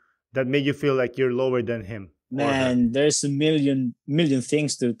you that made you feel like you're lower than him or her? Man, there's a million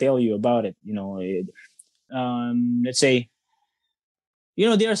things to tell you about it. Let's say,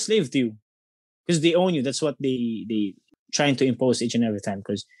 they are slave to you because they own you. That's what they trying to impose each and every time.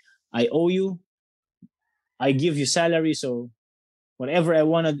 Because I owe you, I give you salary, so whatever I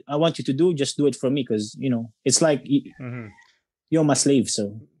want you to do, just do it for me. Because it's like Hmm. you're my slave.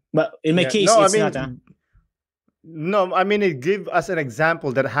 So, but in my Yeah. case, No, I it's not. Huh? mean, no, I mean, it give us an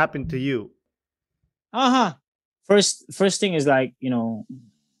example that happened to you. Uh-huh. First thing is, like,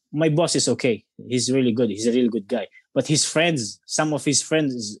 my boss is okay. He's really good. He's a really good guy. But his friends, some of his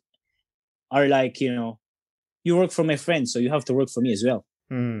friends are like, you work for my friend, so you have to work for me as well.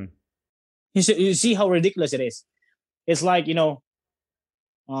 Mm. You see how ridiculous it is. It's like,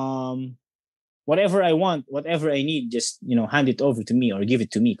 um, whatever I want, whatever I need, just hand it over to me or give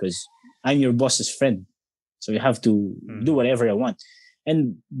it to me because I'm your boss's friend. So you have to do Mm. whatever I want.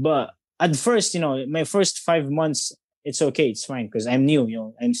 But at first, my first 5 months, it's okay, it's fine because I'm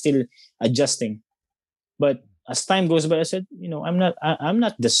new. I'm still adjusting. But as time goes by, I said, I'm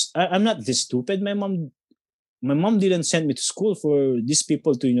not this stupid. My mom didn't send me to school for these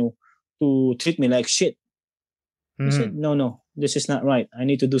people to to treat me like shit. I said, Mhm. no, this is not right. I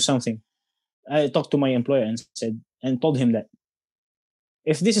need to do something. I talked to my employer and told him that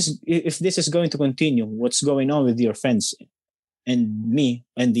if this is going to continue, what's going on with your friends and me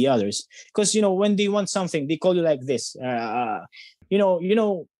and the others? Because when they want something, they call you like this. You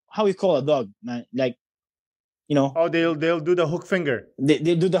know how you call a dog, man. Like, you know, Oh, they'll do the hook finger. they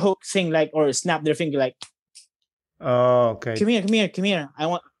do the hook thing, like, or snap their finger, like, Oh, okay. come here, come here, come here.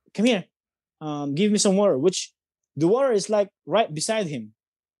 Come here. Give me some water. Which the water is like right beside him.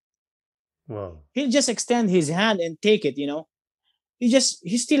 Well, He'll just extend his hand and take it.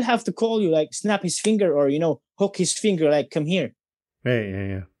 He still have to call you, like, snap his finger or hook his finger, like, come here, hey,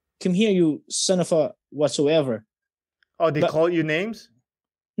 yeah, yeah. you son of a whatsoever. Oh, they But call you names?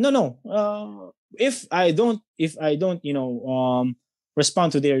 no. If I don't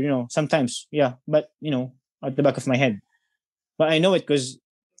respond to their sometimes, yeah, but at the back of my head, but I know it because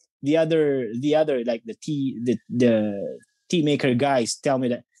the other, like, the tea maker guys tell me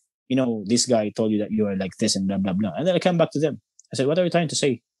that this guy told you that you are like this and blah blah blah, and then I come back to them. I said, what are you trying to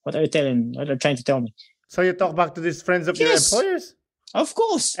say? What are you trying to tell me? So you talk back to these friends of your Yes, employers, of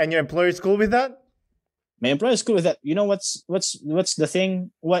course. and your employer is cool with that? My employer is cool with that. What's the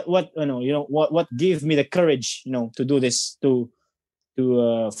thing? What gave me the courage, to do this, to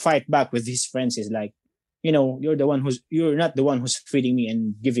fight back with his friends, is like, you're not the one who's feeding me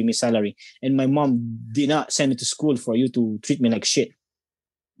and giving me salary, and my mom did not send me to school for you to treat me like shit.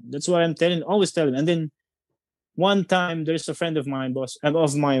 That's what I'm always telling. And then one time, there's a friend of my boss,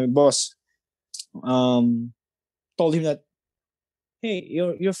 um, told him that, hey,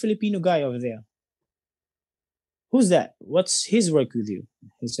 you're Filipino guy over there. Who's that? What's his work with you?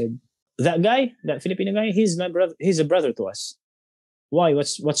 He said, that guy, that Filipino guy, he's my brother. He's a brother to us. Why?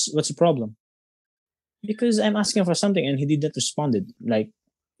 What's the problem? Because I'm asking for something and he did not respond. Like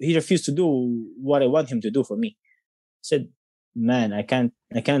he refused to do what I want him to do for me. I said, man, I can't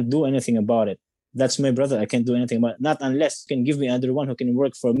do anything about it. That's my brother. I can't do anything about it. Not unless you can give me another one who can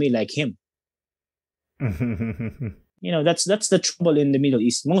work for me like him. That's the trouble in the Middle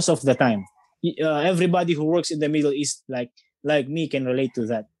East most of the time. Everybody who works in the Middle East, like me, can relate to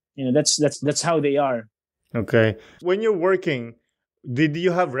that. That's how they are. Okay. When you're working, did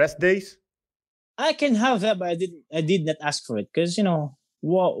you have rest days? I can have that, but I did not ask for it because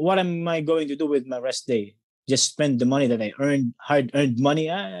what am I going to do with my rest day? Just spend the money that I earned, hard earned money.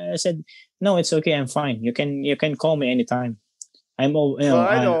 I said no, it's okay. I'm fine. You can call me anytime. I'm all Well,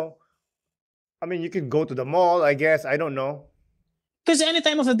 I know. I mean, you could go to the mall, I guess. I don't know. because any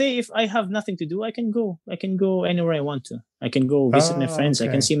time of the day, if I have nothing to do, I can go. I can go anywhere I want to. I can go visit my friends. I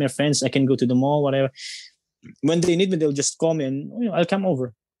can see my friends. I can go to the mall, whatever. When they need me, they'll just call me and I'll come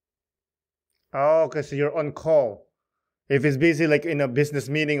over. Oh, okay. So you're on call. If it's busy, like in a business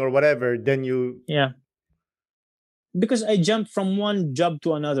meeting or whatever, then you. Yeah. Because I jumped from one job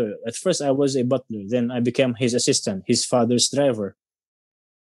to another. At first, I was a butler. Then I became his assistant, his father's driver.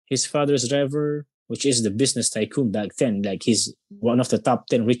 His father's driver, which is the business tycoon back then. Like he's one of the top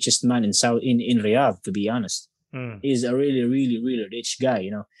 10 richest man in Riyadh, to be honest. He's a really, really, really rich guy,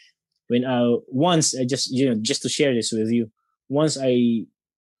 When once I just to share this with you, once I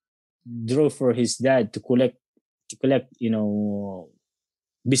drove for his dad to collect,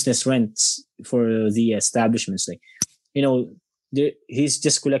 business rents for the establishments. Like, he's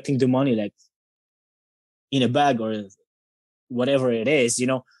just collecting the money like in a bag or whatever it is,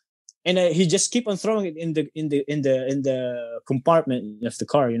 and he just keep on throwing it in the compartment of the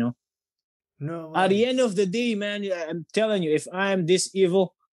car. No. At the end of the day, man, I'm telling you, if I'm this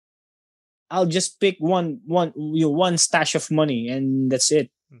evil, I'll just pick one stash of money and that's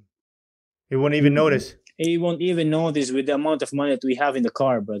it. He won't even notice. He won't even notice with the amount of money that we have in the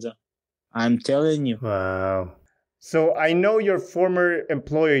car, brother. I'm telling you. Wow. So I know your former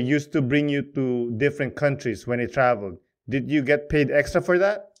employer used to bring you to different countries when he traveled. Did you get paid extra for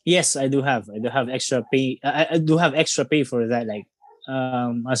that? Yes, I do have. I do have extra pay. I do have extra pay for that. Like,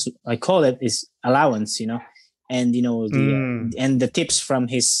 as I call it, is allowance. And and the tips from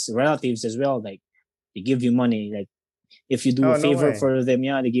his relatives as well. Like, they give you money. Like, if you do a favor for them,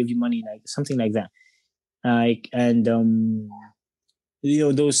 they give you money. Like something like that. Like, and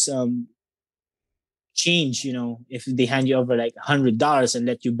those change. If they hand you over like $100 and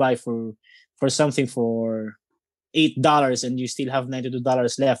let you buy for something for $8 and you still have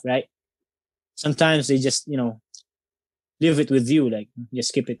 $92 left, right? Sometimes they just leave it with you, like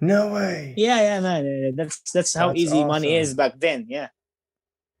just keep it. No way. Yeah, man. That's how easy awesome. Money is back then. Yeah.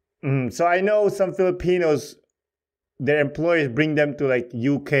 So I know some Filipinos, their employers bring them to like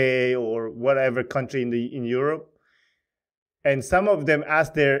UK or whatever country in Europe, and some of them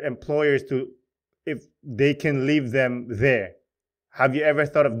ask their employers if they can leave them there. Have you ever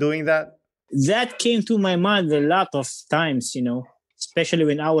thought of doing that? That came to my mind a lot of times, especially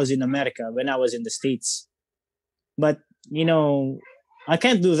when I was in America, when I was in the States. But, I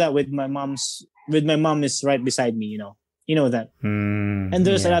can't do that with my mom is right beside me, You know that. And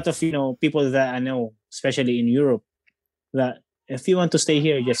there's a lot of, people that I know, especially in Europe, that if you want to stay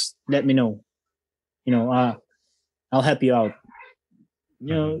here, just let me know. I'll help you out.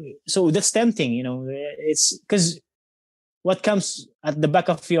 So that's tempting, it's because what comes at the back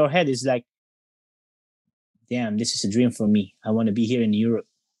of your head is like, damn, this is a dream for me. I want to be here in Europe.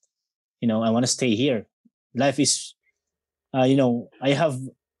 I want to stay here. Life is, I have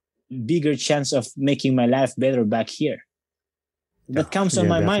bigger chance of making my life better back here. That comes on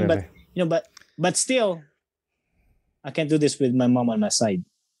my definitely. Mind, but still, I can't do this with my mom on my side.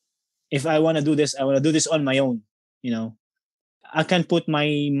 If I want to do this, I want to do this on my own. I can't put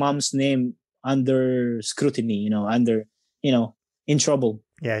my mom's name under scrutiny. In trouble.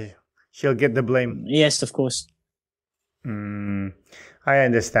 Yeah, she'll get the blame. Yes, of course. I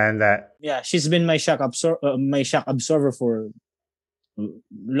understand that. Yeah, she's been my shock absorber for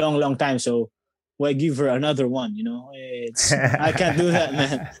long time. So why give her another one? I can't do that,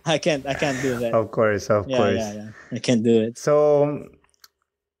 man. I can't do that. Of course. Yeah. I can't do it. So,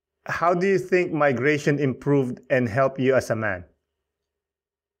 how do you think migration improved and helped you as a man?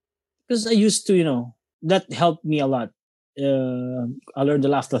 Because I used to, that helped me a lot. I learned a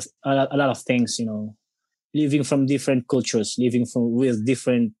lot of things, living from different cultures, living with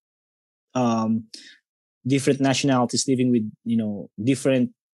different nationalities, living with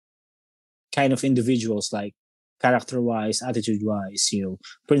different kind of individuals, like character-wise, attitude-wise,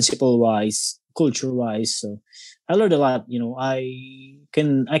 principle-wise, culture-wise. So I learned a lot. I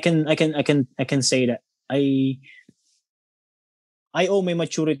can say that I owe my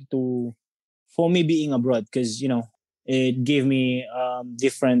maturity to for me being abroad, because it gave me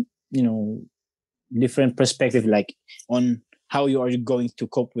different different perspective, like on how you are going to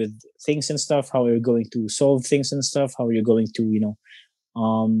cope with things and stuff, how you're going to solve things and stuff, how you're going to a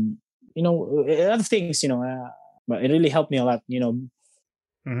lot of things, but it really helped me a lot.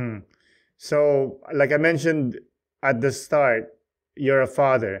 Hmm. So, like I mentioned at the start, you're a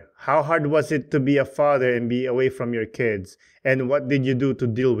father. How hard was it to be a father and be away from your kids? And what did you do to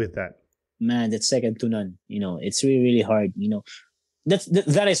deal with that? Man, that's second to none. It's really, really hard.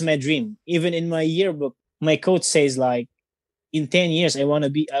 That is my dream. Even in my yearbook, my coach says, like, in 10 years I want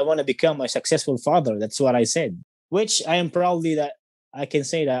to become a successful father. That's what I said, which I am proudly that I can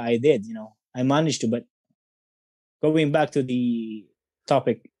say that I did. I managed to. But going back to the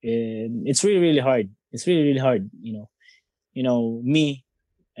topic, it's really, really hard. It's really, really hard. Me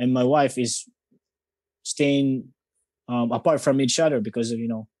and my wife is staying apart from each other because of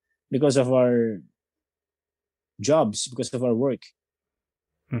because of our jobs, because of our work.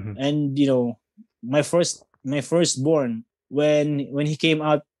 Hmm. And my firstborn, when he came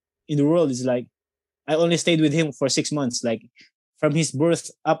out in the world, is like, I only stayed with him for 6 months, like from his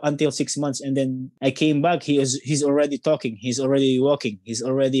birth up until 6 months, and then I came back. He's already talking, he's already walking, he's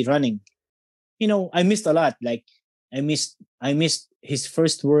already running. I missed a lot. Like, I missed his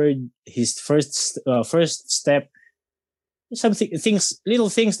first word, his first step, something things little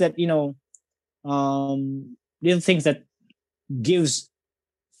things that little things that gives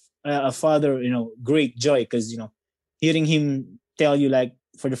a father great joy, because hearing him tell you, like,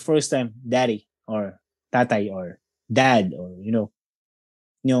 for the first time, daddy, or tatay, or dad, or you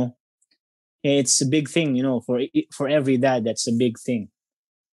know it's a big thing, for every dad. That's a big thing.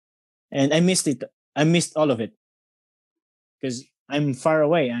 And I missed it. I missed all of it because I'm far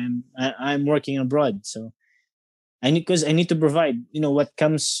away. I'm working abroad, so I need to provide. What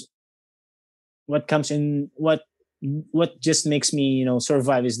comes in, what just makes me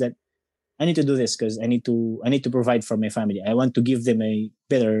survive is that I need to do this because I need to provide for my family. I want to give them a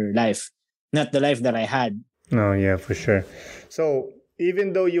better life, not the life that I had. No, yeah, for sure. So,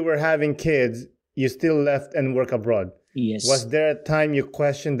 even though you were having kids, you still left and work abroad. Was Yes. there a time you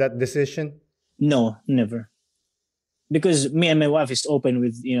questioned that decision? No, never. Because me and my wife is open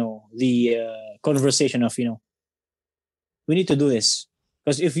with the conversation of we need to do this,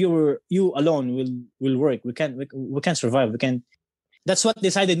 because if you alone will work, we can't survive. We can. That's what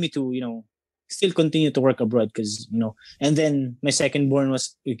decided me to still continue to work abroad, because and then my second born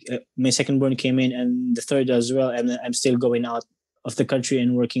came in, and the third as well, and I'm still going out of the country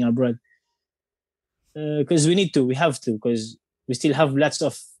and working abroad, because we have to, because we still have lots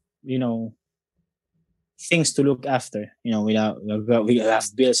of you know things to look after. We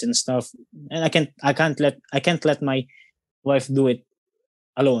have bills and stuff, and I can't let my wife do it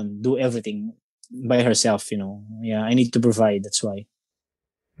alone, do everything by herself. Yeah, I need to provide. That's why.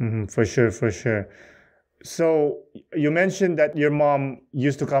 For sure, for sure. So, you mentioned that your mom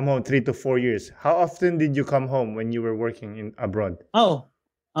used to come home 3 to 4 years. How often did you come home when you were working in abroad? Oh,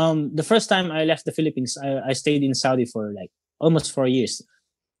 the first time I left the Philippines, I stayed in Saudi for like almost 4 years.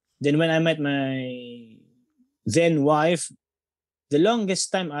 Then when I met my then wife, the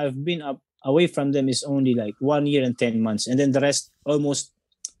longest time I've been away from them is only like 1 year and 10 months, and then the rest, almost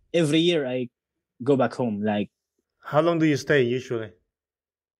every year, I go back home. Like, How long do you stay usually?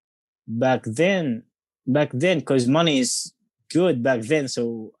 back then, because money is good back then,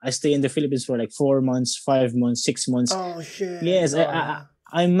 so I stay in the Philippines for like 4 months, 5 months, 6 months. Oh shit. Yes,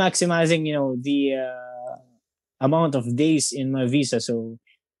 I'm maximizing, the amount of days in my visa. So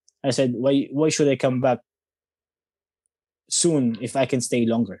I said, why should I come back soon if I can stay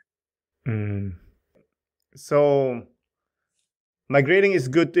longer? Mm. So, migrating is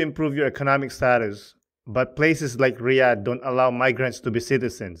good to improve your economic status, but places like Riyadh don't allow migrants to be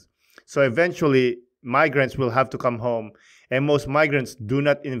citizens. So, eventually, migrants will have to come home, and most migrants do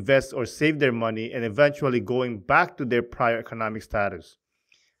not invest or save their money and eventually going back to their prior economic status.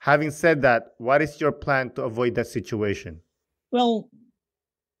 Having said that, what is your plan to avoid that situation? Well,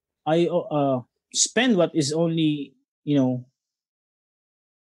 I spend what is only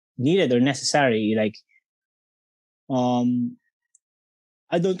needed or necessary. Like, um,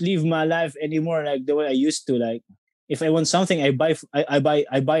 I don't live my life anymore like the way I used to. Like, if I want something, I buy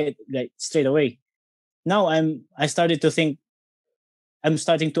it like straight away. Now I started to think, I'm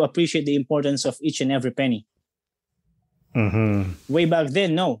starting to appreciate the importance of each and every penny. Mm-hmm. Way back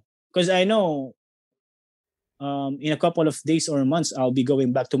then, no, because I know in a couple of days or months I'll be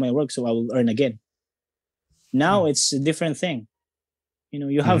going back to my work, so I will earn again. Now it's a different thing.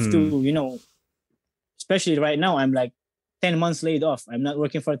 You have Mm-hmm. to Especially right now, I'm like 10 months laid off. I'm not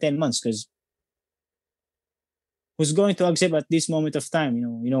working for 10 months because who's going to accept at this moment of time?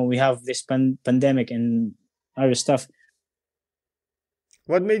 We have this pandemic and other stuff.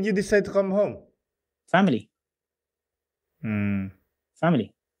 What made you decide to come home? Family, Mm.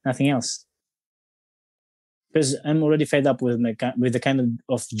 family, nothing else. Because I'm already fed up with with the kind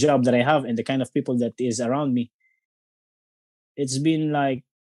of job that I have and the kind of people that is around me. It's been like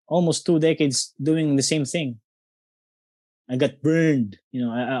almost 2 decades doing the same thing. I got burned.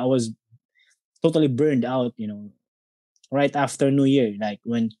 I was totally burned out. Right after New Year, like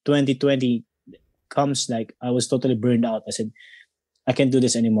when 2020 comes, like I was totally burned out. I said, I can't do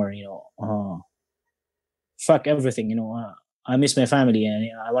this anymore. Fuck everything. I miss my family and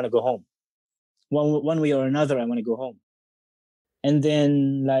I want to go home. One way or another, I want to go home. And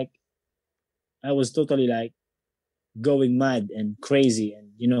then like I was totally like going mad and crazy and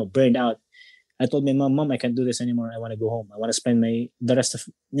burned out. I told my mom, I can't do this anymore. I want to go home. I want to spend the rest of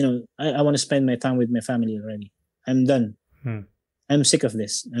I want to spend my time with my family already. I'm done. I'm sick of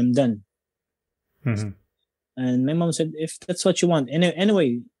this. I'm done. Mm-hmm. And my mom said, if that's what you want.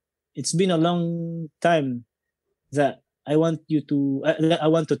 Anyway, it's been a long time that I want you to. I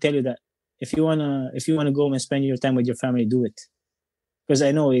want to tell you that if you wanna go and spend your time with your family, do it. Because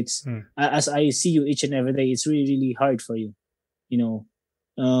I know it's as I see you each and every day, it's really really hard for you.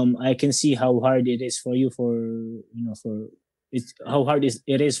 I can see how hard it is for you for it how hard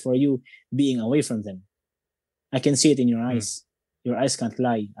it is for you being away from them. I can see it in your eyes. Your eyes can't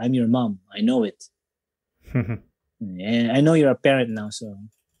lie. I'm your mom. I know it. And I know you're a parent now, so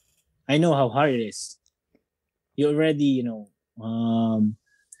I know how hard it is. You already,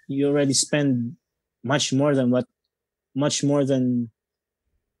 you already spend much more than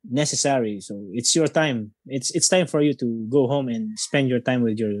necessary. So it's your time. It's time for you to go home and spend your time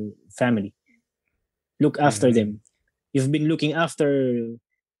with your family. Look after them. You've been looking after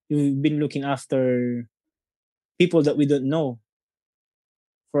people that we don't know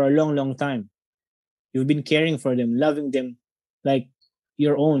for a long, long time. You've been caring for them, loving them like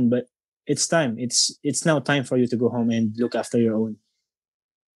your own, but it's time. It's now time for you to go home and look after your own.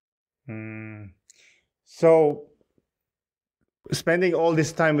 So, spending all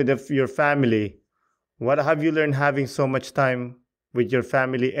this time with your family, what have you learned having so much time with your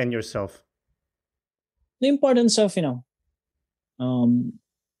family and yourself? The importance of um,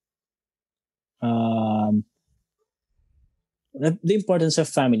 um, the importance of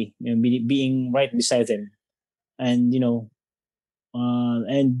family, being right beside them, and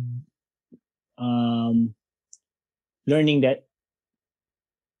and learning that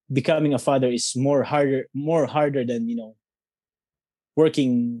becoming a father is more harder than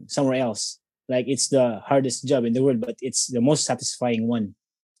working somewhere else. Like it's the hardest job in the world, but it's the most satisfying one.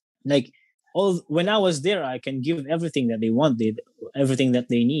 Like when I was there, I can give everything that they want, everything that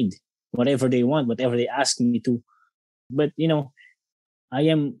they need, whatever they want, whatever they ask me to. But I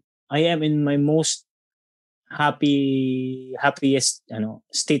am in my most happiest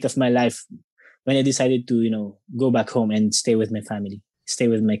state of my life when I decided to go back home and stay with my family, stay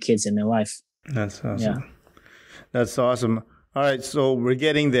with my kids and my wife. That's awesome. Yeah. That's awesome. All right, so we're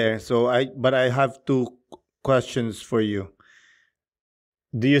getting there. But I have two questions for you.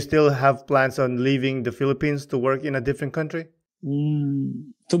 Do you still have plans on leaving the Philippines to work in a different country?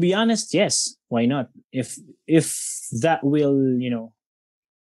 To be honest, yes. Why not? If that will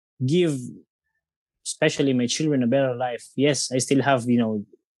give especially my children a better life, yes, I still have the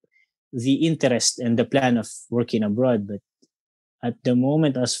interest and the plan of working abroad. But at the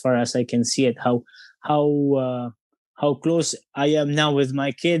moment, as far as I can see it, how close I am now with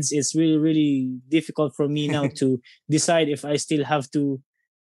my kids, it's really really difficult for me now to decide if I still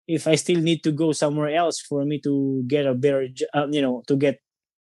need to go somewhere else for me to get a better to get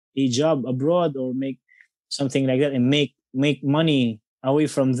a job abroad or make something like that and make money away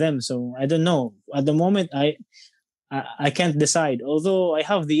from them. So I don't know at the moment. I can't decide, although I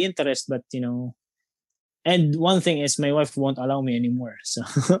have the interest, but and one thing is my wife won't allow me anymore. So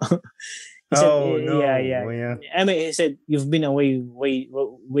he said, Oh no! yeah. I mean, he said you've been away way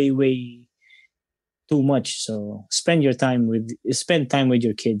too much. So spend time with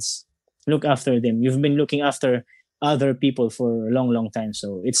your kids. Look after them. You've been looking after other people for a long, long time.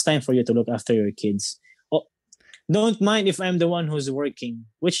 So it's time for you to look after your kids. Oh, don't mind if I'm the one who's working,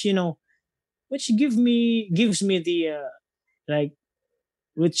 which gives me the like,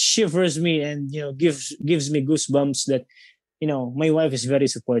 which shivers me and gives me goosebumps that my wife is very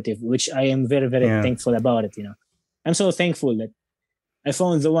supportive, which I am very very thankful about it. I'm so thankful that I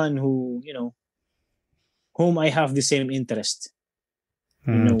found the one whom I have the same interest.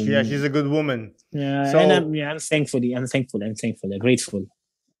 You know, Yeah, she's a good woman. yeah, and So, I'm thankful, I'm grateful.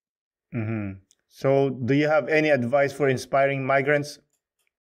 mhm. So, do you have any advice for inspiring migrants?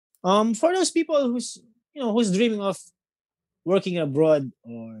 For those people who's dreaming of working abroad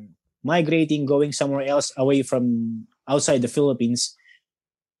or migrating, going somewhere else away from outside the Philippines,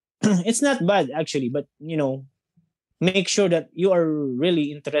 it's not bad actually, but make sure that you are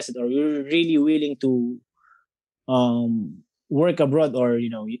really interested or you're really willing to work abroad, or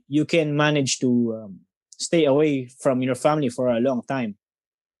you can manage to stay away from your family for a long time,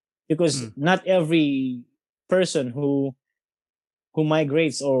 because Mm. not every person who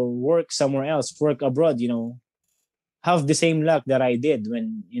migrates or work somewhere else, work abroad, have the same luck that I did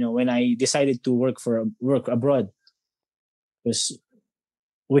when I decided to work abroad. Because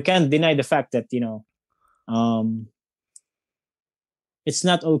we can't deny the fact that um, it's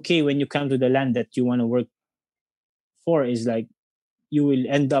not okay when you come to the land that you want to work for. Is like you will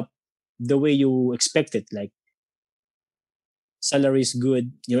end up the way you expect it. Like salary is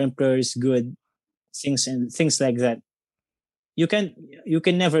good, your employer is good, things like that. You can you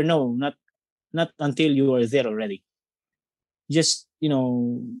can never know. Not until you are there already. Just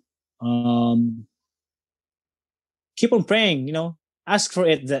um, keep on praying. Ask for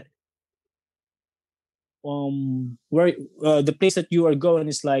it, that where the place that you are going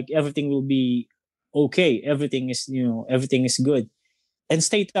is like everything will be okay, everything is good, and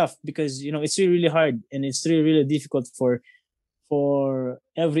stay tough, because it's really hard, and it's really difficult for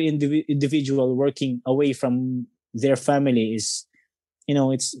every individual working away from their family. Is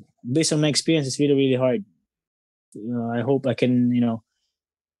it's based on my experience, it's really hard. I hope I can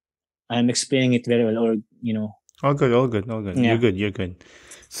I'm explaining it very well, or All good, all good, all good. You're yeah. good, you're good.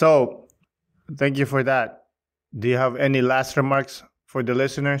 So, thank you for that. Do you have any last remarks for the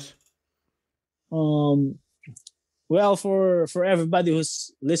listeners? um well, for everybody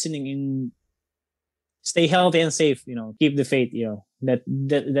who's listening, in stay healthy and safe, keep the faith,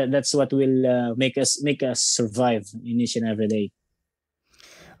 that's what will make us survive in each and every day.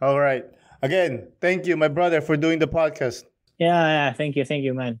 All right. Again, thank you, my brother, for doing the podcast. Yeah, thank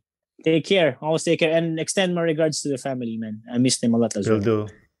you, man. Take care, always take care, and extend my regards to the family, man. I miss them a lot as Will well.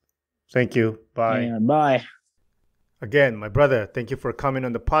 do. Thank you. Bye. Yeah, bye. Again, my brother, thank you for coming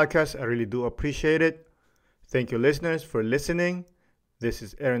on the podcast. I really do appreciate it. Thank you, listeners, for listening. This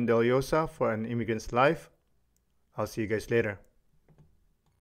is Aaron Deliosa for An Immigrant's Life. I'll see you guys later.